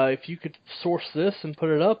 hey, if you could source this and put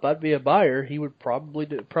it up, I'd be a buyer. He would probably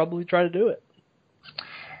try to do it.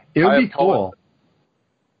 It would be cool.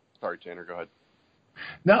 Sorry, Tanner, go ahead.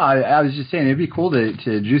 No, I was just saying it'd be cool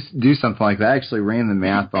to just do something like that. I actually ran the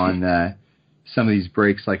math on some of these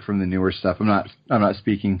breaks, like from the newer stuff. I'm not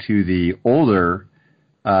speaking to the older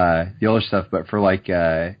stuff, but for like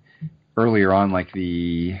earlier on, like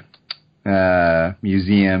the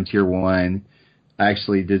museum tier 1, I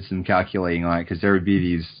actually did some calculating on it because there would be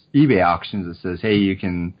these eBay auctions that says, hey, you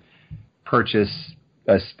can purchase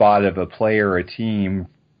a spot of a player or a team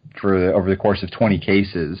over the course of 20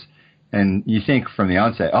 cases. And you think from the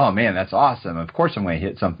onset, oh man, that's awesome. Of course I'm going to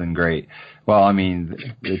hit something great. Well, I mean,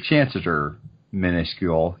 the chances are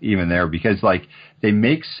minuscule even there because like they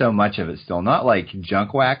make so much of it still. Not like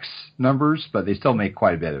junk wax numbers, but they still make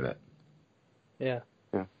quite a bit of it. Yeah.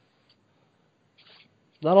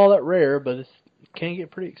 Not all that rare, but it can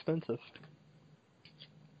get pretty expensive.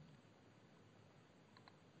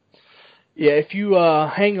 Yeah, if you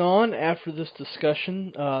hang on after this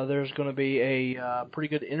discussion, there's going to be a pretty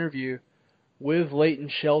good interview with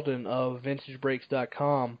Leighton Sheldon of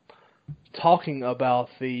VintageBreaks.com talking about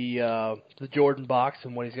the Jordan box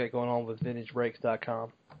and what he's got going on with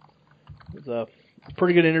VintageBreaks.com. It was a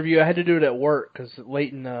pretty good interview. I had to do it at work because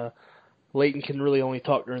Leighton can really only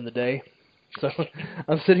talk during the day. So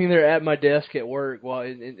I'm sitting there at my desk at work while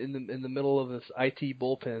in the middle of this IT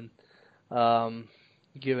bullpen,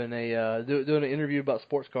 giving doing an interview about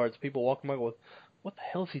sports cards. People walking by with, what the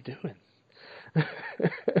hell is he doing?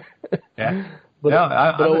 Yeah.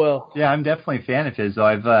 Well. Yeah, I'm definitely a fan of his. Though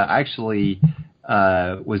I've actually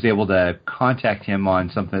was able to contact him on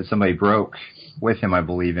something that somebody broke with him, I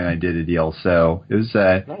believe, and I did a deal. So it was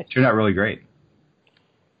Nice. Turned out really great.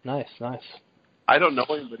 Nice. I don't know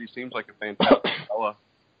him, but he seems like a fantastic fella.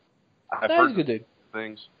 I've heard He's a good dude.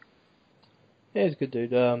 Things. Yeah, he's a good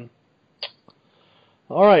dude.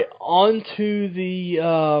 All right, on to the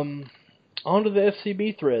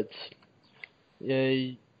FCB threads.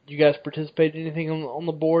 You guys participate in anything on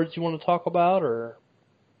the boards you want to talk about, or?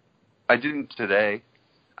 I didn't today.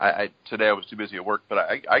 Today I was too busy at work, but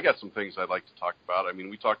I got some things I'd like to talk about. I mean,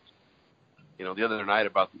 we talked, the other night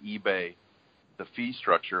about the eBay, the fee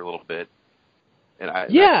structure a little bit, and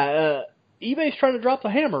eBay's trying to drop the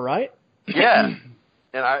hammer, right? Yeah,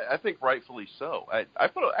 and I think rightfully so. I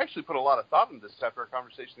actually put a lot of thought into this after our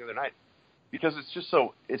conversation the other night, because it's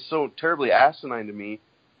so terribly asinine to me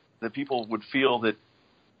that people would feel that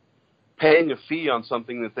paying a fee on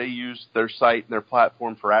something that they use their site and their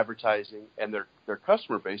platform for advertising and their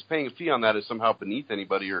customer base, paying a fee on that is somehow beneath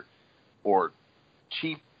anybody or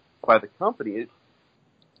cheap by the company.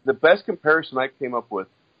 The best comparison I came up with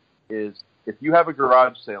is if you have a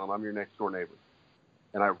garage sale and I'm your next door neighbor,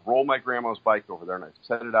 and I roll my grandma's bike over there and I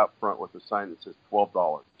set it out front with a sign that says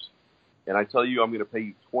 $12, and I tell you I'm going to pay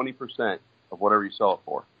you 20% of whatever you sell it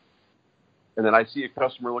for. And then I see a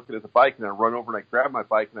customer looking at the bike, and I run over and I grab my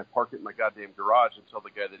bike and I park it in my goddamn garage and tell the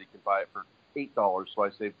guy that he can buy it for $8, so I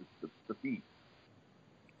save the fee.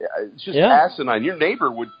 It's just asinine. Your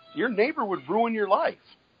neighbor would ruin your life.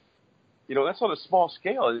 You know, that's on a small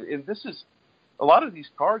scale, and this is a lot of these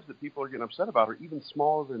cards that people are getting upset about are even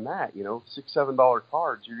smaller than that. You know, $6-7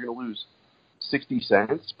 cards. You're going to lose 60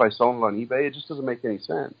 cents by selling it on eBay. It just doesn't make any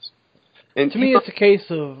sense. And to me, it's a case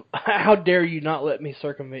of how dare you not let me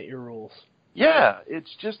circumvent your rules. Yeah,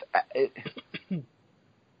 it's just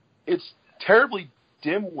it's terribly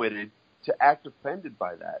dim-witted to act offended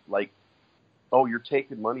by that. Like, oh, you're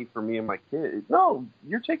taking money from me and my kid. No,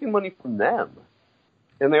 you're taking money from them,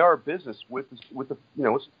 and they are a business with the you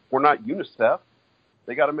know, we're not UNICEF.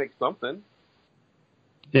 They got to make something.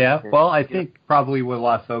 Yeah, well, I think probably what a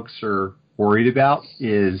lot of folks are worried about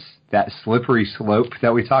is that slippery slope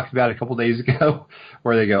that we talked about a couple days ago,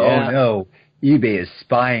 where they go, oh no, eBay is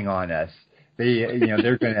spying on us.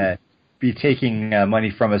 They're going to be taking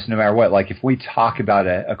money from us no matter what. Like if we talk about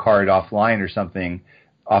a card offline or something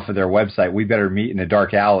off of their website, we better meet in a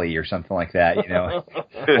dark alley or something like that, you know,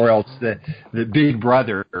 or else the big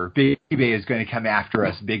brother or big eBay is going to come after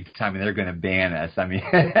us big time and they're going to ban us. I mean,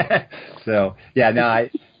 so yeah, no,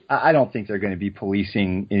 I don't think they're going to be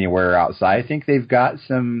policing anywhere outside. I think they've got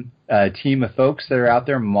some team of folks that are out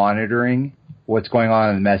there monitoring what's going on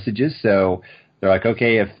in the messages. So they're like,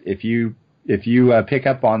 okay, if you pick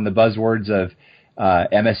up on the buzzwords of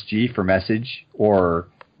MSG for message, or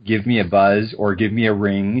give me a buzz, or give me a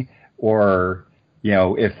ring, or, you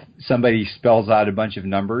know, if somebody spells out a bunch of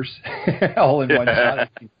numbers all in one shot,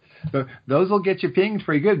 those will get you pinged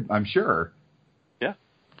pretty good, I'm sure. Yeah.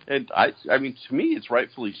 And I mean, to me, it's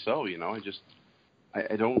rightfully so, you know. I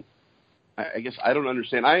guess I don't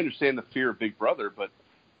understand. I understand the fear of Big Brother, but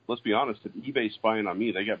let's be honest, if eBay's spying on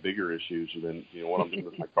me, they got bigger issues than, you know, what I'm doing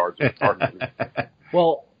with my cards.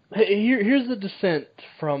 Well, here's the dissent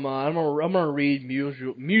from I'm gonna read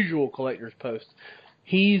Mutual Collector's post.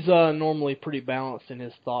 He's normally pretty balanced in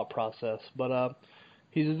his thought process, but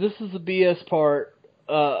he says this is the BS part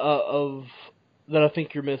of that I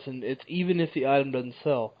think you're missing. It's even if the item doesn't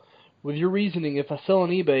sell. With your reasoning, if I sell on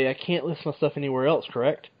eBay, I can't list my stuff anywhere else,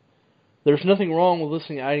 correct? There's nothing wrong with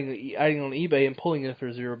listing item on eBay and pulling it if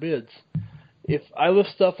there's 0 bids. If I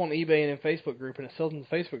list stuff on eBay and in Facebook group and it sells in the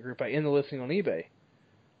Facebook group, I end the listing on eBay.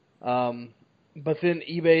 But then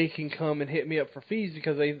eBay can come and hit me up for fees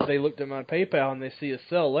because they looked at my PayPal and they see a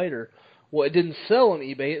sell later. Well, it didn't sell on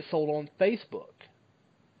eBay; it sold on Facebook.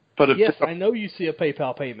 But yes, I know you see a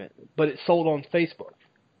PayPal payment, but it sold on Facebook.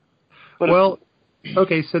 Well,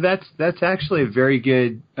 okay, so that's actually a very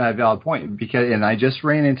good valid point, and I just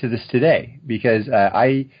ran into this today because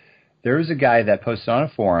there was a guy that posted on a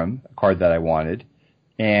forum a card that I wanted,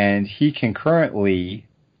 and he concurrently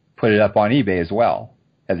put it up on eBay as well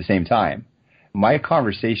at the same time. My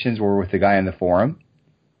conversations were with the guy on the forum,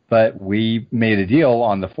 but we made a deal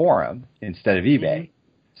on the forum instead of eBay.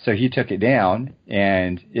 So he took it down,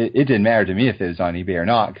 and it didn't matter to me if it was on eBay or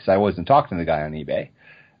not because I wasn't talking to the guy on eBay.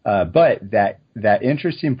 But that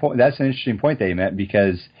interesting point, that's an interesting point that you meant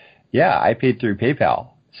because, yeah, I paid through PayPal.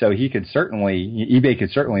 So eBay could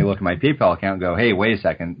certainly look at my PayPal account and go, hey, wait a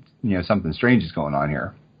second, you know, something strange is going on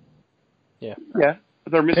here. Yeah. Yeah.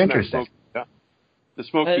 They're missing interesting. The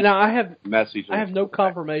smoky now, I have no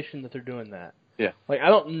confirmation that they're doing that. Yeah. Like, I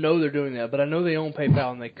don't know they're doing that, but I know they own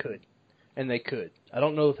PayPal and they could. I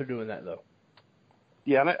don't know if they're doing that, though.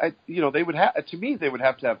 Yeah, and I you know, they would have, to me, they would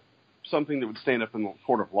have to have something that would stand up in the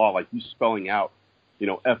court of law, like you spelling out, you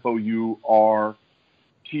know,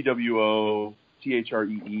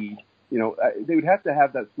 FOURTWOTHREE. You know, they would have to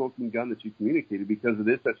have that smoking gun that you communicated because it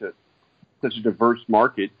is such a diverse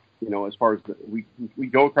market. You know, as far as we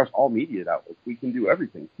go across all media outlets, we can do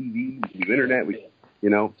everything: TV, we can do internet,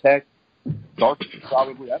 tech, dark,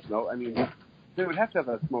 probably. I don't know. I mean, they would have to have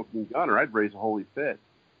that smoking gun, or I'd raise a holy fit.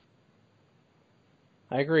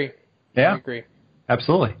 I agree. Yeah, I agree.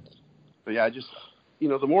 Absolutely. But yeah, I just, you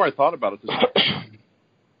know, the more I thought about it,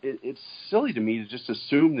 it's silly to me to just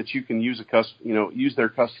assume that you can use use their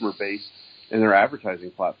customer base and their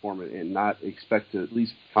advertising platform and not expect to at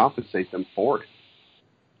least compensate them for it.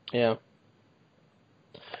 Yeah.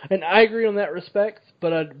 And I agree on that respect,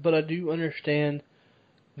 but I do understand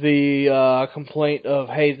the complaint of,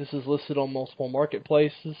 hey, this is listed on multiple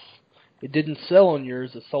marketplaces. It didn't sell on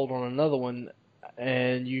yours. It sold on another one,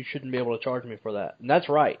 and you shouldn't be able to charge me for that. And that's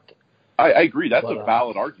right. I agree. That's a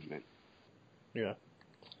valid argument. Yeah.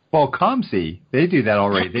 Well, COMC, they do that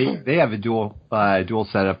already. They have a dual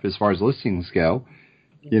setup as far as listings go.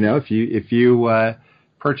 You know, if you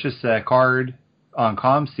purchase a card on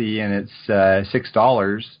COMC and it's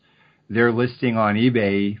 $6, their listing on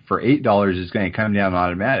eBay for $8 is going to come down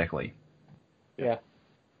automatically. Yeah.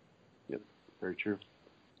 Yep, very true.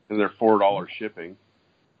 And they're $4 shipping.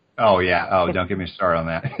 Oh, yeah. Oh, don't get me started on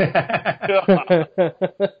that.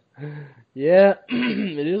 Yeah,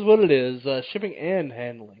 it is what it is. Shipping and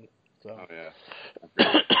handling. So. Oh, yeah.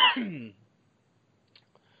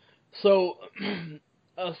 So,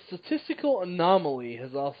 a statistical anomaly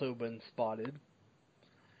has also been spotted,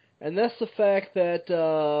 and that's the fact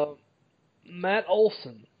that Matt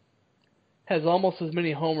Olson has almost as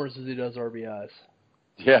many homers as he does RBIs.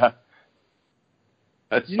 Yeah.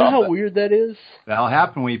 You know how weird that is? That'll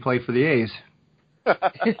happen when you play for the A's.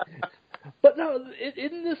 But no,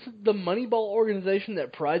 isn't this the Moneyball organization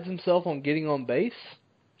that prides himself on getting on base?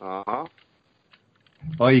 Uh-huh.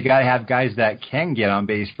 Well, you got to have guys that can get on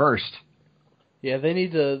base first. Yeah, they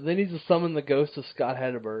need to summon the ghost of Scott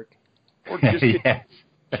Hatterberg. Or just get Yes.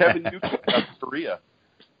 Kevin Newton out of Korea.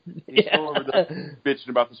 He's still over there bitching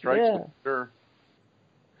about the strikes. Yeah. Sure.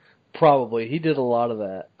 Probably. He did a lot of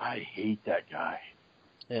that. I hate that guy.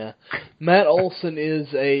 Yeah. Matt Olson is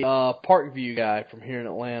a Parkview guy from here in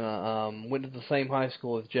Atlanta. Went to the same high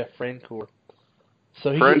school as Jeff Francoeur.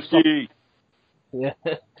 So Frenchie.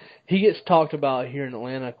 he gets talked about here in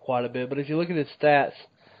Atlanta quite a bit. But if you look at his stats,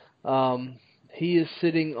 he is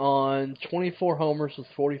sitting on 24 homers with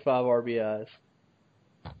 45 RBIs.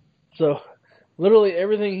 So literally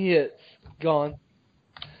everything he hits, gone.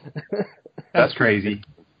 That's crazy.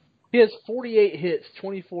 He has 48 hits,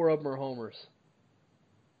 24 of them are homers.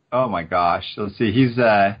 Oh, my gosh. Let's see. He's,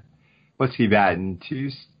 what's he batting?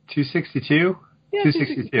 262? Yeah,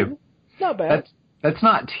 262. Not bad. That's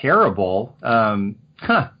not terrible.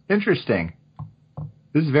 Interesting.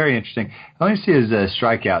 This is very interesting. Let me see his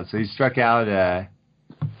strikeout. So he struck out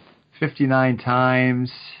 59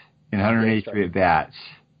 times in 183 at bats.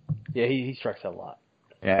 Yeah, he strikes out a lot.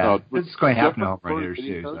 Yeah, it's going to happen to home run hitters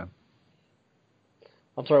too. So.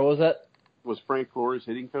 I'm sorry, what was that? Was Frank Core his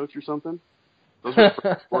hitting coach or something? Those were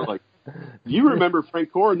Frank Core, like, you remember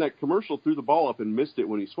Frank Core in that commercial threw the ball up and missed it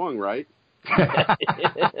when he swung, right?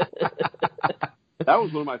 That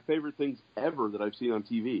was one of my favorite things ever that I've seen on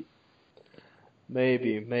TV.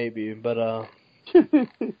 Maybe, but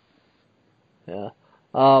yeah.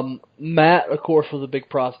 Matt, of course, was a big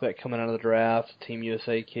prospect coming out of the draft, Team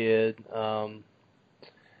USA kid.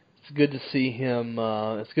 It's good to see him.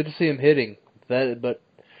 It's good to see him hitting that, but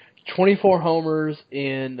 24 homers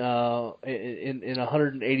in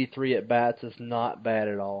 183 at bats is not bad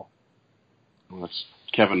at all. Well, that's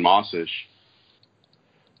Kevin Moss-ish.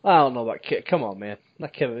 I don't know about Kevin. Come on, man.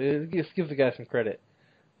 Not Kevin. Just give the guy some credit.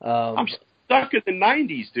 I'm stuck in the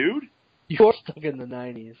 90s, dude. You're stuck in the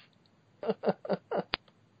 90s.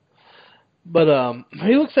 But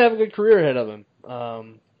he looks to have a good career ahead of him.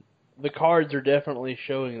 The cards are definitely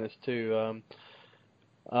showing this, too.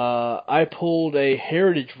 I pulled a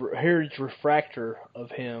heritage refractor of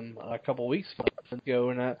him a couple weeks ago,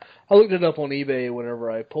 and I looked it up on eBay whenever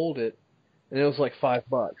I pulled it, and it was like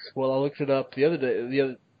 $5. Well, I looked it up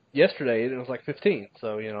yesterday, and it was like 15.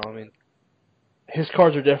 So his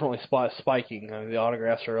cards are definitely spiking. The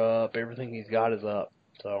autographs are up. Everything he's got is up.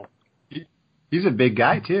 So he's a big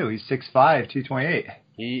guy too. He's 6'5", 228.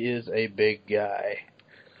 He is a big guy.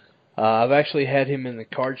 I've actually had him in the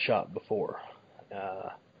card shop before.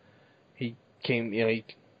 He came.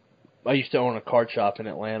 I used to own a card shop in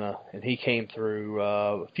Atlanta, and he came through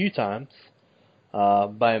a few times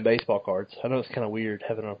buying baseball cards. I know it's kind of weird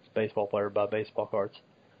having a baseball player buy baseball cards.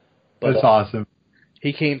 But, that's awesome.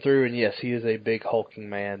 He came through, and yes, he is a big hulking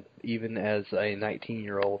man, even as a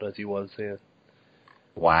 19-year-old as he was then.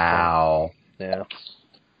 Wow. Yeah.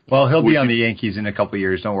 Well, he'll be on the Yankees in a couple of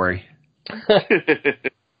years. Don't worry.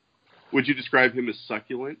 Would you describe him as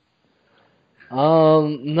succulent?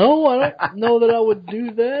 No, I don't know that I would do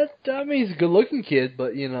that. I mean, he's a good-looking kid,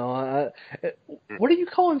 but what do you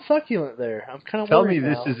call him succulent there? I'm kind of Tell me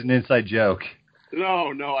now. this is an inside joke.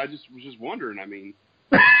 No, I was just wondering. I mean,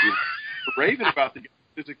 you're raving about the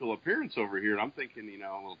physical appearance over here, and I'm thinking,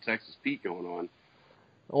 a little Texas Pete going on.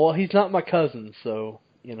 Well, he's not my cousin, so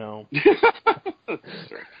That's right.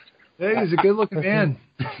 Hey, he's a good-looking man.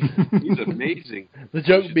 He's amazing. The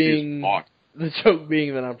joke being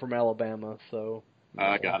that I'm from Alabama, so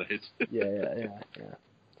I got it. Yeah.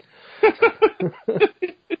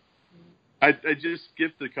 I just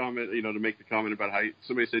skipped the comment, to make the comment about how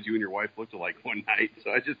somebody said you and your wife looked alike one night,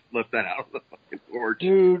 so I just left that out of the fucking porch.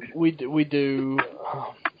 Dude, we do.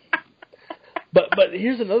 But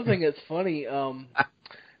here's another thing that's funny.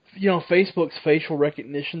 Facebook's facial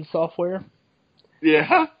recognition software.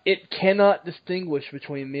 Yeah. It cannot distinguish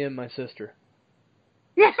between me and my sister.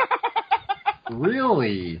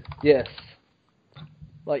 Really? Yes.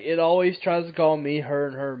 Like, it always tries to call me her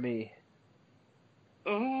and her me.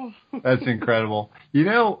 Oh. That's incredible.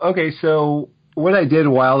 Okay, so what I did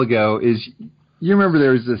a while ago is, you remember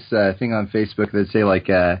there was this thing on Facebook that say like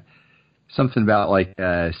something about like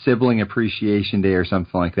sibling appreciation day or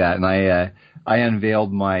something like that, and I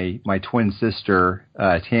unveiled my twin sister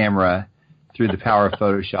Tamara through the power of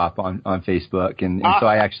Photoshop on Facebook, and so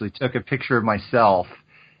I actually took a picture of myself,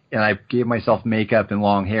 and I gave myself makeup and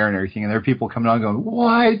long hair and everything, and there were people coming on going,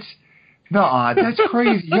 "What? No, that's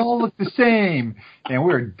crazy. Y'all look the same." And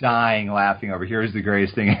we were dying laughing over here. It's the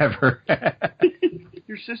greatest thing ever.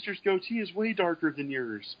 Your sister's goatee is way darker than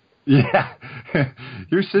yours. Yeah.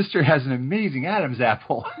 Your sister has an amazing Adam's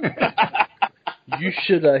apple. You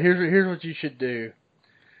should, here's what you should do.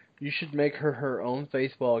 You should make her own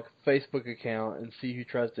Facebook account and see who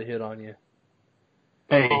tries to hit on you.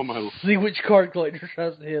 Hey. Oh, my Lord. See which card collector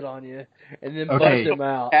tries to hit on you, and then bust Okay. them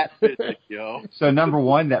out. Catfish, yo. So number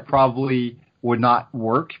one, that probably would not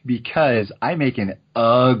work because I make an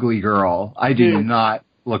ugly girl. I do Dude. not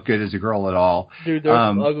look good as a girl at all. Dude, there's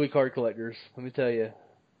some ugly card collectors, let me tell you.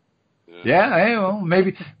 Yeah, well,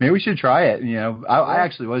 maybe we should try it. I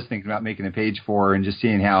actually was thinking about making a page for her and just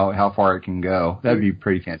seeing how far it can go. That'd be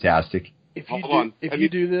pretty fantastic. If Hold you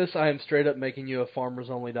do this, I am straight up making you a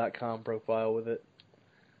farmersonly.com profile with it.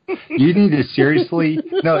 You need to seriously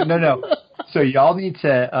no. So y'all need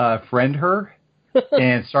to friend her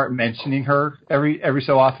and start mentioning her every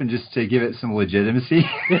so often just to give it some legitimacy.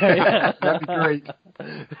 Yeah. That'd be great.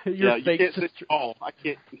 Your You fake can't say, sister. I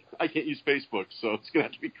can't use Facebook, so it's gonna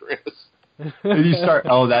have to be Chris. And you start.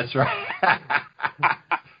 Oh, that's right.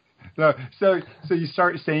 So you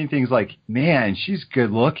start saying things like, "Man, she's good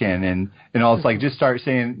looking," and all. It's like just start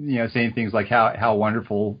saying things like how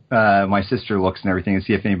wonderful my sister looks and everything, and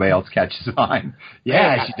see if anybody else catches on.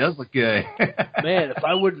 Yeah, she does look good. Man, if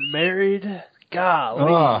I wasn't married, golly.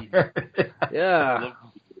 Oh. I Yeah. love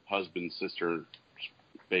husband, sister,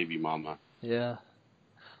 baby mama. Yeah.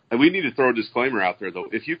 And we need to throw a disclaimer out there, though.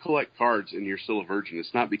 If you collect cards and you're still a virgin,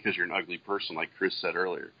 it's not because you're an ugly person, like Chris said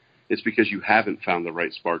earlier. It's because you haven't found the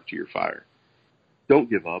right spark to your fire. Don't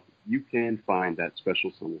give up. You can find that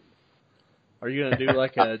special someone. Are you going to do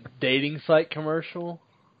like a dating site commercial?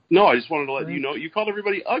 No, I just wanted to let you know. You called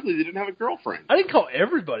everybody ugly. They didn't have a girlfriend. I didn't call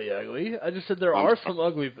everybody ugly. I just said there are some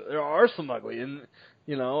ugly. There are some ugly, and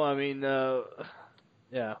yeah.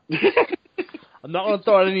 I'm not going to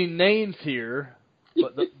throw out any names here,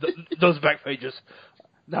 but those back pages.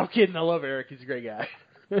 No, I'm kidding. I love Eric. He's a great guy.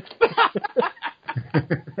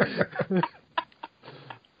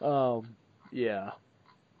 Yeah.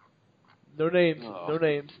 No names. No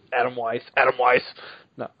names. Adam Weiss.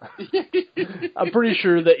 No. I'm pretty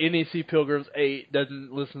sure that NEC Pilgrims 8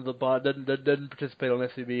 doesn't listen to the pod, doesn't participate on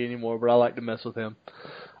SCB anymore, but I like to mess with him.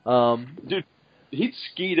 Dude, he'd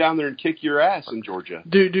ski down there and kick your ass in Georgia.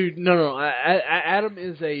 Dude, no. Adam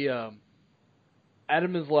is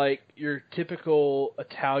Adam is like your typical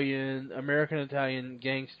American Italian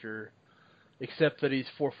gangster, except that he's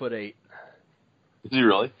 4'8". Is he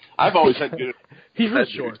really? I've always had good. He's real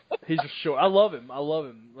short. He's short. I love him.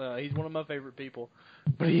 He's one of my favorite people,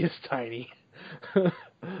 but he is tiny.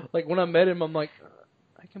 Like when I met him, I'm like,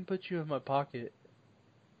 I can put you in my pocket.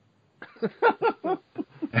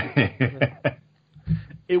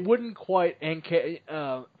 It wouldn't quite.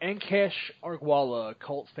 Ankesh Argwala,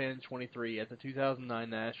 Colts fan 23 at the 2009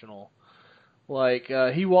 National. Like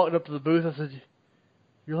he walked up to the booth. I said,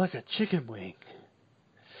 "You're like a chicken wing."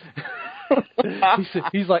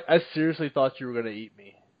 He's like, I seriously thought you were going to eat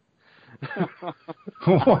me.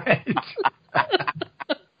 What?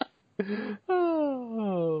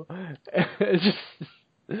 Oh, it's just,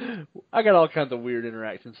 I got all kinds of weird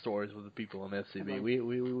interaction stories with the people on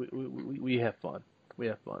FCB. We have fun. We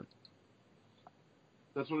have fun.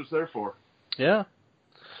 That's what it's there for. Yeah.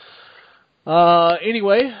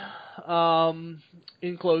 Anyway,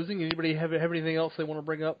 in closing, anybody have anything else they want to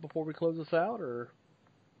bring up before we close this out, or?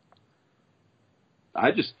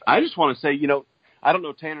 I just want to say, I don't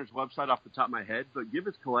know Tanner's website off the top of my head, but give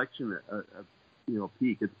his collection a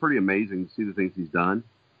peek. It's pretty amazing to see the things he's done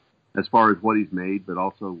as far as what he's made, but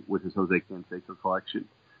also with his Jose Canseco collection.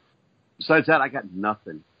 Besides that, I got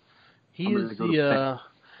nothing. He is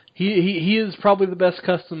he is probably the best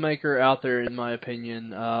custom maker out there, in my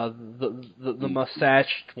opinion. The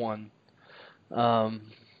mustached one.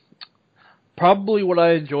 Probably what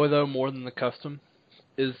I enjoy though more than the custom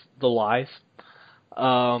is the lies.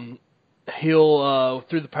 He'll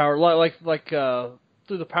through the power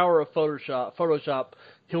through the power of Photoshop,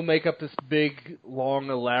 he'll make up this big, long,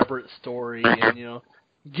 elaborate story, and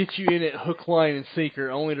Get you in it hook, line, and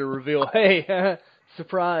sinker, only to reveal, hey,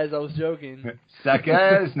 surprise, I was joking.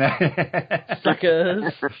 Suckers.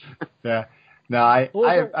 Suckers. Yeah. No, I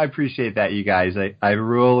appreciate that, you guys. I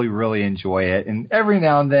really, really enjoy it. And every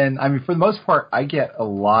now and then, I mean, for the most part, I get a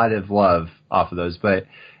lot of love off of those. But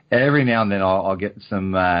every now and then, I'll get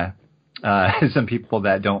some people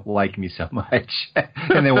that don't like me so much,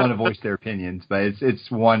 and they want to voice their opinions. But it's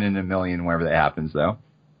 1 in a million whenever that happens, though.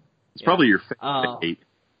 It's probably your face they hate.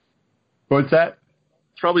 What's that?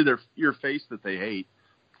 It's probably your face that they hate.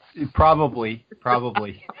 Probably.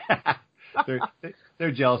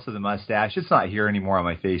 They're jealous of the mustache. It's not here anymore on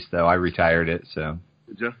my face, though. I retired it, so.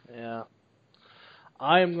 Did you? Yeah.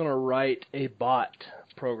 I am going to write a bot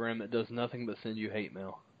program that does nothing but send you hate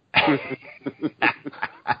mail.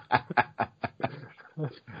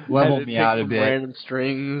 Level me out a bit. Random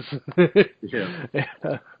strings. Yeah.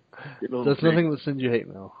 Does nothing but send you hate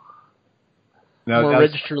mail. No, I'm going to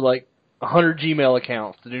register like 100 Gmail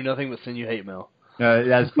accounts to do nothing but send you hate mail. No,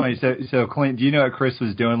 that's funny. So Clint, do you know what Chris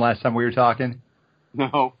was doing last time we were talking?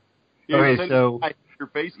 No. Okay, so your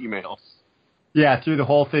face emails. Yeah, through the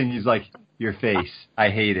whole thing, he's like, "Your face, I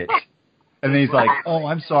hate it," and then he's like, "Oh,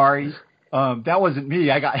 I'm sorry, that wasn't me.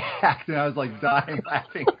 I got hacked," and I was like dying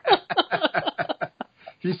laughing.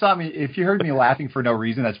 If you heard me laughing for no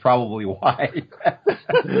reason, that's probably why.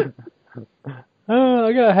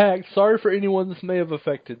 I got hacked. Sorry for anyone this may have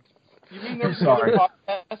affected. You mean there's another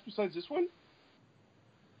podcast besides this one?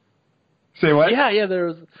 Say what? Yeah. There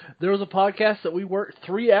was a podcast that we worked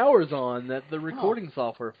 3 hours on that the recording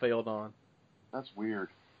software failed on. That's weird.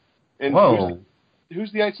 And whoa.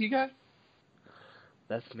 Who's the IT guy?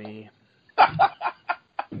 That's me.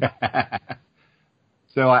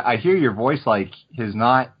 So I hear your voice is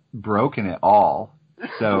not broken at all.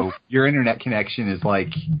 So your internet connection is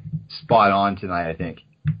spot on tonight, I think.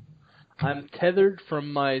 I'm tethered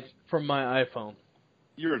from my iPhone.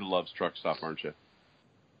 You're at Love's Truck Stop, aren't you?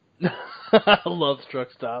 Love's Truck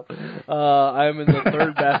Stop. I'm in the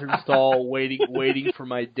third bathroom stall waiting for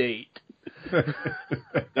my date.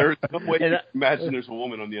 There's no way to imagine there's a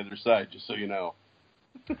woman on the other side, just so you know.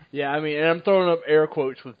 Yeah, I mean, and I'm throwing up air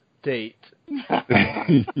quotes with date.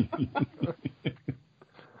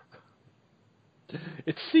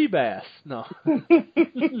 It's sea bass. No.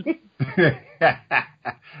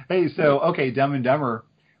 Hey, Dumb and Dumber.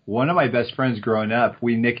 One of my best friends growing up,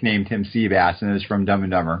 we nicknamed him Seabass, and it was from Dumb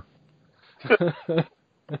and Dumber.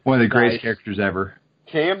 One of the greatest characters ever.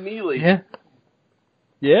 Cam Neely. Yeah.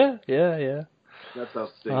 That's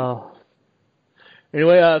outstanding.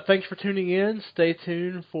 Anyway, thanks for tuning in. Stay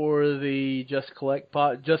tuned for the Just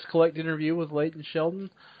Collect interview with Leighton Sheldon,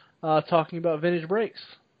 talking about vintage brakes.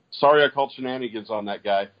 Sorry I called shenanigans on that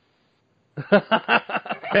guy.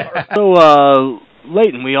 So,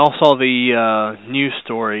 Leighton, we all saw the news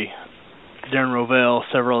story. Darren Rovell,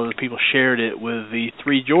 several other people shared it with the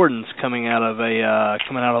 3 Jordans coming out of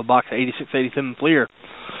a box of 86-87 Fleer.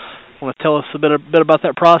 Want to tell us a bit about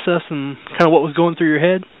that process and kind of what was going through your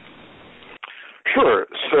head? Sure.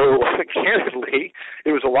 So, candidly,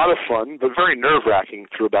 it was a lot of fun, but very nerve-wracking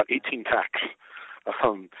through about 18 packs.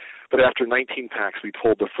 But after 19 packs, we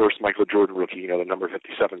pulled the first Michael Jordan rookie, the number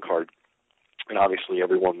 57 card. And obviously not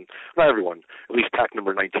everyone, at least pack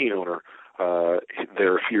number 19 owner,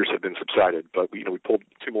 their fears had been subsided. But, we pulled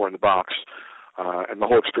 2 more in the box, and the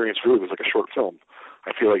whole experience really was like a short film.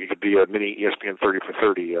 I feel like it could be a mini ESPN 30 for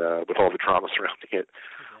 30 with all the drama surrounding it.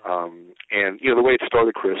 And, the way it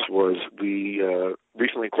started, Chris, was we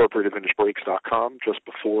recently incorporated VintageBreaks.com just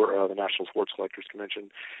before the National Sports Collectors Convention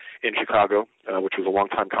in Chicago, which was a long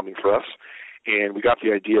time coming for us. And we got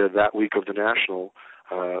the idea that week of the National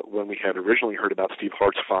when we had originally heard about Steve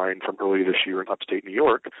Hart's find from earlier this year in upstate New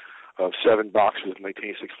York of 7 boxes of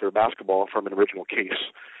 1986 Fleer basketball from an original case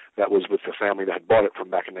that was with the family that had bought it from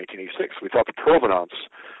back in 1986. We thought the provenance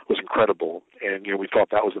was incredible, and, we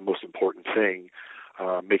thought that was the most important thing.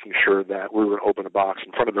 Making sure that we were going to open a box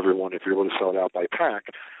in front of everyone if we were going to sell it out by pack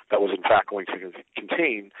that was in fact going to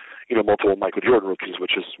contain, multiple Michael Jordan rookies,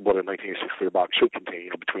 which is what a 1986 Fleer box should contain,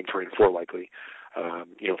 between 3 and 4 likely,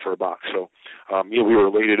 for a box. So, we were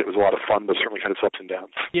elated. It was a lot of fun, but certainly had its ups and downs.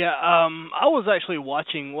 Yeah, I was actually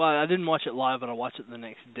watching. Well, I didn't watch it live, but I watched it the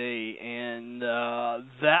next day, and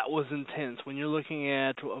that was intense. When you're looking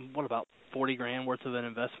at what about $40,000 worth of an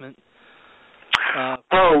investment.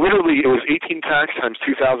 Literally, it was 18 packs times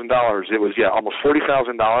 $2,000. It was, almost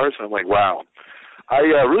 $40,000. I'm like, wow. I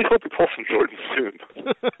really hope we pull some Jordans soon.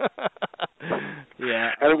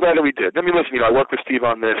 Yeah. And I'm glad that we did. I mean, listen, I worked with Steve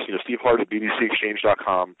on this. Steve Hart at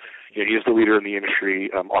BBCExchange.com. He is the leader in the industry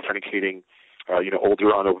authenticating,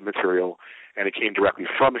 older unopened material. And it came directly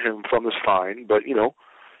from him, from this find. But,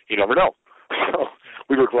 You never know. So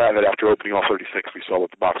we were glad that after opening all 36, we saw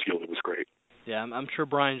what the box yielded was great. Yeah, I'm sure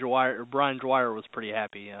Brian Dwyer was pretty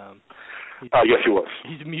happy. Yes, he was.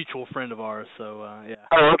 He's a mutual friend of ours, so yeah.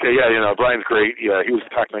 Oh, okay, yeah, Brian's great. Yeah, he was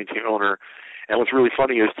the Pac-19 owner. And what's really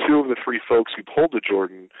funny is 2 of the 3 folks who pulled the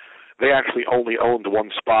Jordan, they actually only owned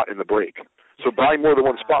one spot in the break. So buying more than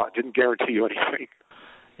one spot didn't guarantee you anything.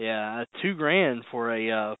 Yeah, $2,000 for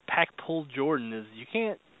a Pac pulled Jordan is you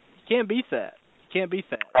can't beat that. You can't beat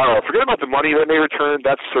that. Oh, forget about the money that they returned.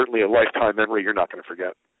 That's certainly a lifetime memory you're not going to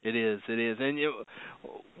forget. It is. And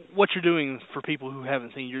what you're doing for people who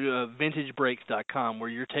haven't seen, you're VintageBreaks.com, where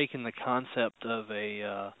you're taking the concept of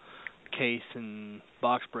a case and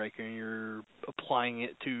box breaker and you're applying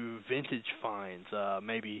it to vintage finds.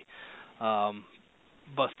 Maybe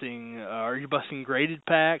busting. Are you busting graded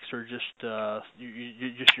packs or just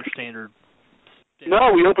just your standard?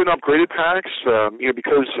 No, we open up graded packs.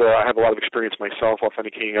 Because I have a lot of experience myself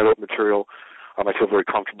authenticating edit material. I feel very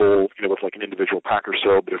comfortable, with like an individual pack or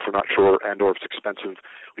so. But if we're not sure and/or if it's expensive,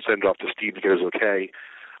 we send it off to Steve to get his okay.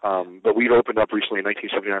 But we've opened up recently a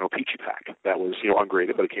 1979 O-Pee-Chee pack that was,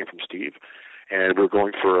 ungraded, but it came from Steve. And we're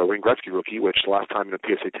going for a Wayne Gretzky rookie, which the last time in a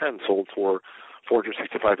PSA 10 sold for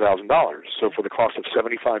 $465,000. So for the cost of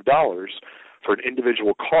 $75 for an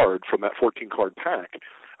individual card from that 14-card pack,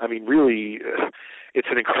 I mean, really, it's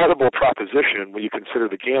an incredible proposition when you consider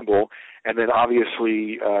the gamble. And then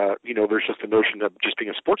obviously, there's just the notion of just being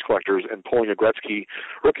a sports collector and pulling a Gretzky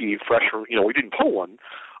rookie fresh from, we didn't pull one.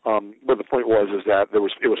 But the point was that it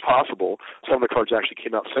was possible. Some of the cards actually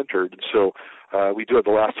came out centered. And so we do have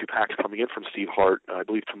the last 2 packs coming in from Steve Hart, I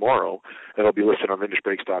believe tomorrow. That'll be listed on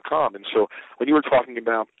VintageBreaks.com. And so when you were talking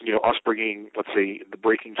about, us bringing, let's say, the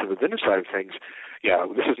breaking to the vintage side of things, yeah,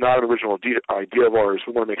 this is not an original idea of ours.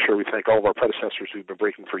 We want to make sure we thank all of our predecessors who've been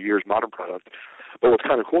breaking for years modern product. But what's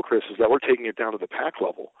kind of cool, Chris, is that we're taking it down to the pack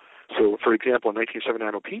level. So, for example, in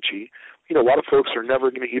 1979 O-Pee-Chee, a lot of folks are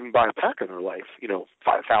never going to even buy a pack in their life. $5,000,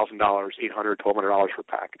 $800, $1,200 for a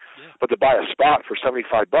pack. Yeah. But to buy a spot for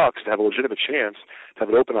 $75 to have a legitimate chance to have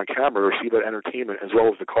it open on camera, receive that entertainment as well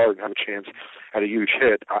as the card, and have a chance at a huge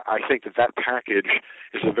hit, I think that package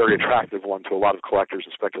is a very attractive one to a lot of collectors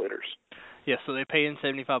and speculators. Yeah, so they pay in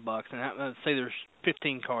 $75, and say there's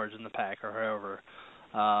 15 cards in the pack or however.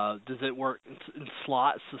 Does it work in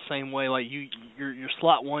slots the same way? Like your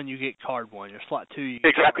slot 1, you get card 1. Your slot 2, you get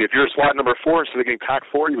exactly. If you're slot number 4, instead of getting pack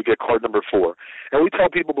 4, you would get card number 4. And we tell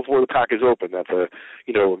people before the pack is open that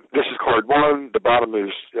this is card 1, the bottom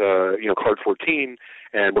is card 14,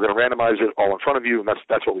 and we're going to randomize it all in front of you, and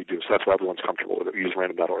that's what we do. So that's why everyone's comfortable with it. We use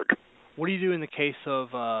random.org. What do you do in the case of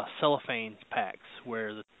cellophane packs,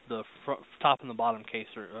 where the top and the bottom case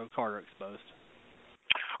card are exposed?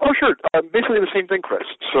 Oh, sure. Basically the same thing, Chris.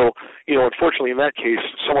 So, unfortunately in that case,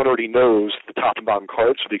 someone already knows the top and bottom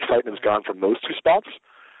cards, so the excitement's gone from those 2 spots.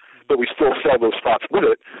 But we still sell those spots with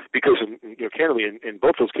it because, candidly, in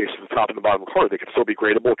both those cases, the top and the bottom card, they can still be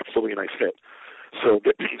gradable. It can still be a nice hit. So,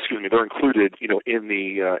 they're included, in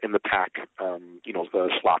the pack, the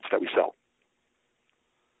slots that we sell.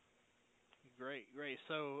 Great.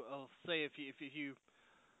 So, I'll say if you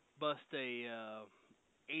bust a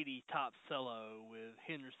 80 top cello with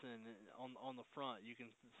Henderson on the front,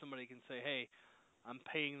 somebody can say, "Hey, I'm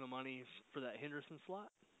paying the money for that Henderson slot."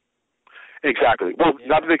 Exactly. Well,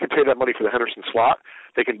 not that they can pay that money for the Henderson slot.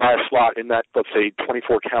 They can buy a slot in that, let's say,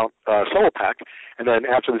 24-count cello pack, and then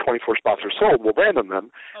after the 24 spots are sold, we'll random them,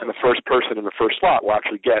 and the first person in the first slot will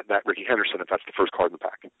actually get that Ricky Henderson if that's the first card in the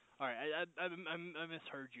pack. All right, I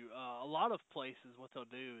misheard you. A lot of places, what they'll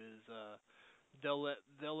do is they'll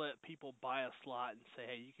let people buy a slot and say,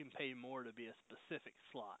 hey, you can pay more to be a specific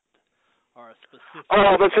slot or a specific.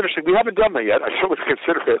 Oh, that's interesting. We haven't done that yet. I certainly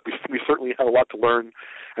consider it. We certainly have a lot to learn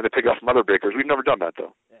and to pick up from other breakers. We've never done that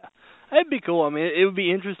though. Yeah, it'd be cool. I mean, it would be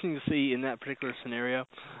interesting to see in that particular scenario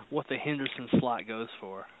what the Henderson slot goes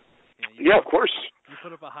for. Yeah, of course. You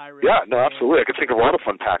put up a high rate. Yeah, no, absolutely. I could think of a lot of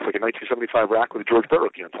fun packs, like a 1975 rack with a George Brett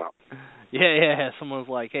rookie on top. Yeah. Someone's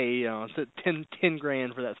like, hey, it's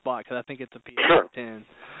 $10,000 for that spot because I think it's a PSA 10.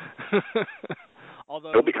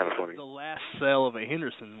 Although that'd be kind of funny. The last sale of a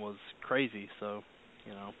Henderson was crazy, so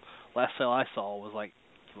last sale I saw was like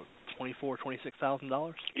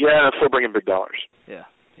 $26,000. Yeah, that's still bringing big dollars. Yeah,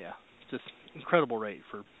 just incredible rate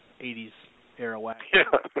for '80s era wax. Yeah,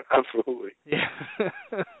 absolutely. Yeah.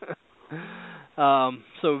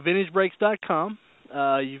 So VintageBreaks.com.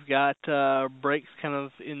 You've got breaks kind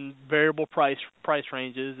of in variable price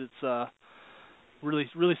ranges. It's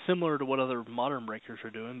really similar to what other modern breakers are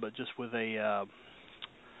doing, but just with a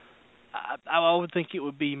I would think it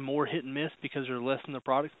would be more hit and miss because there's less in the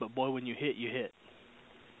products, but boy, when you hit, you hit.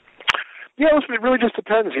 Yeah, listen, it really just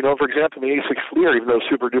depends. For example, the 86 Fleer, even though it's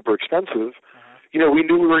super duper expensive, we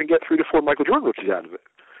knew we were going to get 3 to 4 Michael Jordan rookies out of it.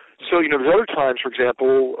 So, there's other times, for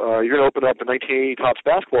example, you're going to open up a 1980 Topps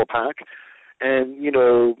basketball pack, and,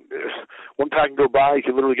 one pack can go by, you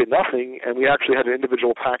can literally get nothing, and we actually had an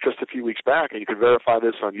individual pack just a few weeks back, and you can verify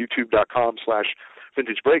this on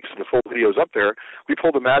youtube.com/Vintage Breaks, and the full video is up there. We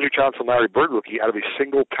pulled a Magic Johnson Larry Bird rookie out of a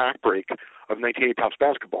single pack break of 1980 Topps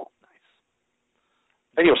basketball.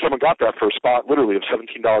 And, someone got that for a spot, literally, of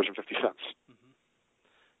 $17.50.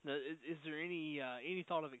 Now, is there any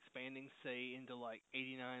thought of expanding, say, into like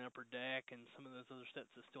 89 Upper Deck and some of those other sets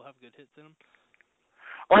that still have good hits in them?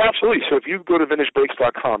 Oh, absolutely. So if you go to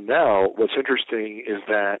VintageBreaks.com now, what's interesting is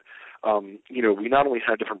that, we not only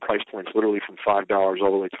had different price points, literally from $5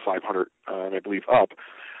 all the way to $500, and I believe up,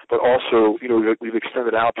 but also, we've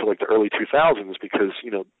extended out to like the early 2000s because,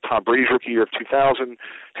 Tom Brady's rookie year of 2000,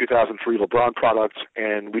 2003 LeBron products,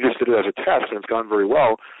 and we just did it as a test, and it's gone very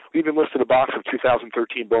well. We even listed a box of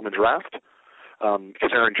 2013 Bowman Draft, because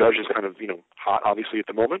Aaron Judge is kind of, hot, obviously, at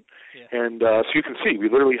the moment. Yeah. And so you can see, we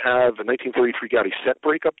literally have a 1933 Gowdy set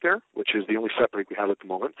break up there, which is the only set break we have at the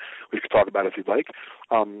moment. We could talk about it if you'd like.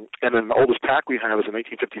 And then the oldest pack we have is a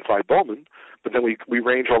 1955 Bowman, but then we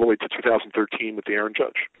range all the way to 2013 with the Aaron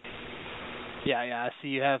Judge. Yeah, I see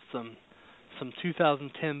you have some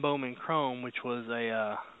 2010 Bowman Chrome, which was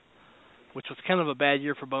kind of a bad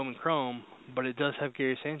year for Bowman Chrome, but it does have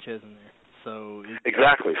Gary Sanchez in there. So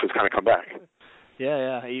exactly, so it's kind of come back.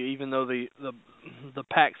 Yeah. Even though the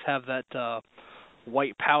packs have that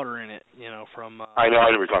white powder in it, from. I know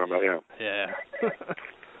what you're talking about. Yeah. Yeah.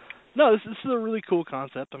 No, this is a really cool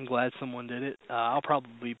concept. I'm glad someone did it. I'll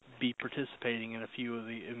probably be participating in a few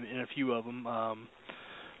of them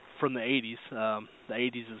from the 80s. The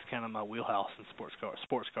 80s is kind of my wheelhouse in sports cards.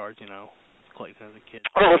 Collecting as a kid.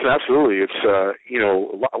 Oh, listen, absolutely. It's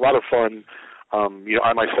a lot of fun.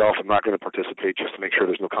 I myself am not going to participate just to make sure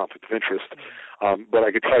there's no conflict of interest. But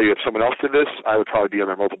I could tell you, if someone else did this, I would probably be on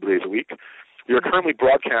there multiple days a week. We are currently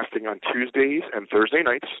broadcasting on Tuesdays and Thursday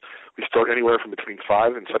nights. We start anywhere from between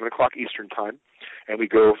 5 and 7 o'clock Eastern Time, and we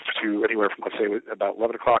go to anywhere from, let's say, about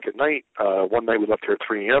 11 o'clock at night. One night we left here at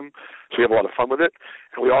 3 a.m., so we have a lot of fun with it.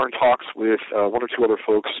 And we are in talks with one or two other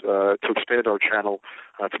folks to expand our channel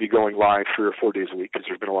to be going live 3 or 4 days a week because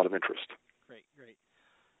there's been a lot of interest. Great.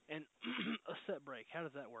 And a set break, how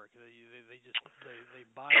does that work? They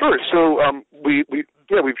buy. Sure. So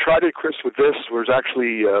we've tried it, Chris, with this. We're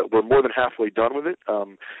more than halfway done with it.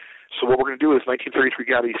 So what we're going to do is 1933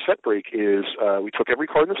 Gowdy set break is we took every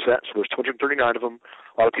card in the set. So there's 239 of them.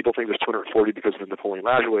 A lot of people think there's 240 because of the Napoleon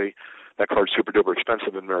Lajoie. That card's super duper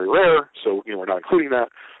expensive and very rare. So we're not including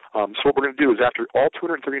that. So what we're going to do is after all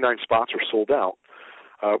 239 spots are sold out,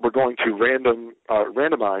 we're going to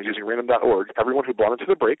randomize using random.org everyone who bought into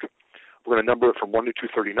the break. We're going to number it from 1 to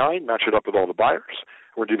 239, match it up with all the buyers.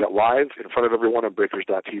 We're going to do that live in front of everyone on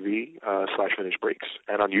breakers.tv/Vintage Breaks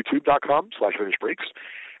and on youtube.com/Vintage Breaks.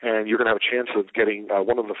 And you're going to have a chance of getting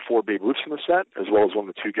one of the 4 Babe Ruths in the set as well as one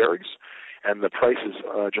of the 2 Gehrigs. And the price is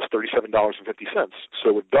just $37.50.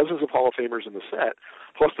 So with dozens of Hall of Famers in the set,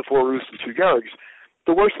 plus the 4 Ruths and 2 Gehrigs,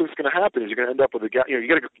 the worst thing that's going to happen is you're going to end up with you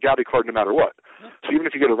get a Gowdy card no matter what. So even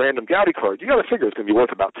if you get a random Gowdy card, you got to figure it's going to be worth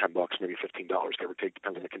about $10, maybe $15, give or take,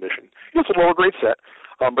 depends on the condition. It's a lower grade set,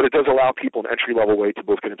 but it does allow people an entry level way to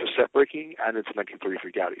both get into set breaking and into 1933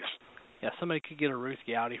 Gowdies. Yeah, somebody could get a Ruth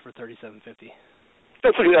Gowdy for $37.50.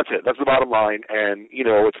 That's it. That's the bottom line, and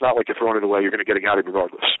it's not like you're throwing it away. You're going to get a Gowdy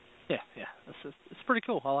regardless. Yeah, it's pretty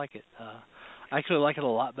cool. I like it. I actually like it a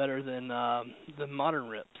lot better than the modern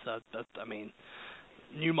rips.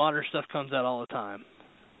 New modern stuff comes out all the time.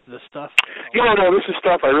 This stuff? No, this is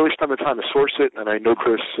stuff. I really spend the time to source it, and I know,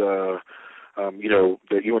 Chris, that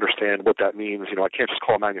you understand what that means. I can't just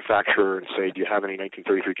call a manufacturer and say, do you have any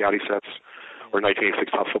 1933 Gowdy sets or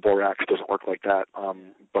 1986 Topps football racks? It doesn't work like that.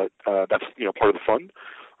 But that's, part of the fun.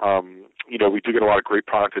 We do get a lot of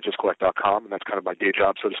great product at JustCollect.com, and that's kind of my day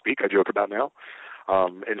job, so to speak, I joke about now.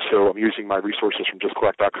 And so I'm using my resources from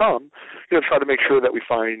JustCollect.com, to try to make sure that we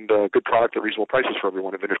find good product at reasonable prices for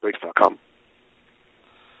everyone at VintageBreaks.com.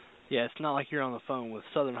 Yeah, it's not like you're on the phone with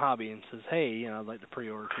Southern Hobby and says, hey, I'd like to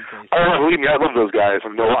pre-order 2 cases. Oh, believe me, I love those guys.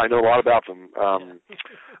 I know a lot about them.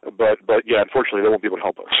 But unfortunately, they won't be able to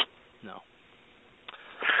help us. No.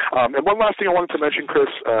 And one last thing I wanted to mention, Chris,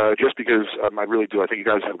 just because I really do. I think you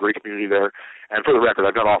guys have a great community there. And for the record,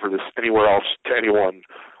 I've not offered this anywhere else to anyone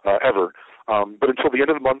ever. But until the end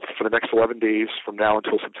of the month, for the next 11 days, from now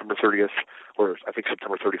until September 30th, or I think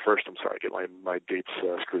September 31st, I'm sorry, I get my dates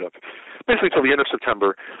screwed up. Basically until the end of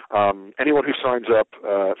September, anyone who signs up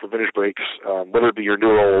for Vintage Breaks, whether it be your new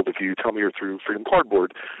or old, if you tell me you're through Freedom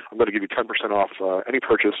Cardboard, I'm going to give you 10% off any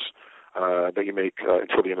purchase that you make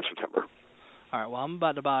until the end of September. All right, well, I'm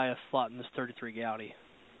about to buy a slot in this 33 Gaudi.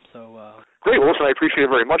 So, great. Well, listen, I appreciate it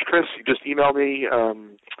very much, Chris. You just email me,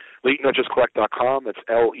 Leighton@justcollect.com. That's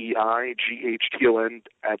LEIGHTON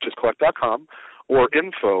 @justcollect.com, or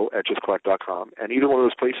info@justcollect.com. And either one of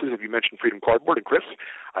those places, if you mention Freedom Cardboard, and Chris,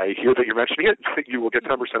 I hear that you're mentioning it, you will get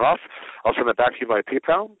 10% off. I'll send that back to you via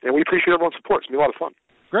PayPal. And we appreciate everyone's support. It's going to be a lot of fun.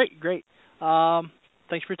 Great.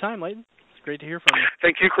 Thanks for your time, Leighton. It's great to hear from you.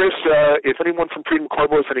 Thank you, Chris. If anyone from Freedom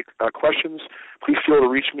Cardboard has any questions, please feel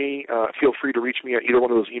free to reach me at either one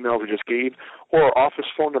of those emails I just gave, or our office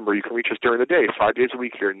phone number. You can reach us during the day, 5 days a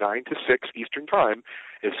week here, 9 to 6 Eastern Time,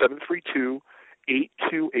 is 732-828-2261.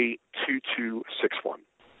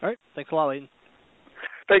 All right. Thanks a lot, Leighton.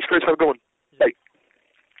 Thanks, Chris. Have a good one.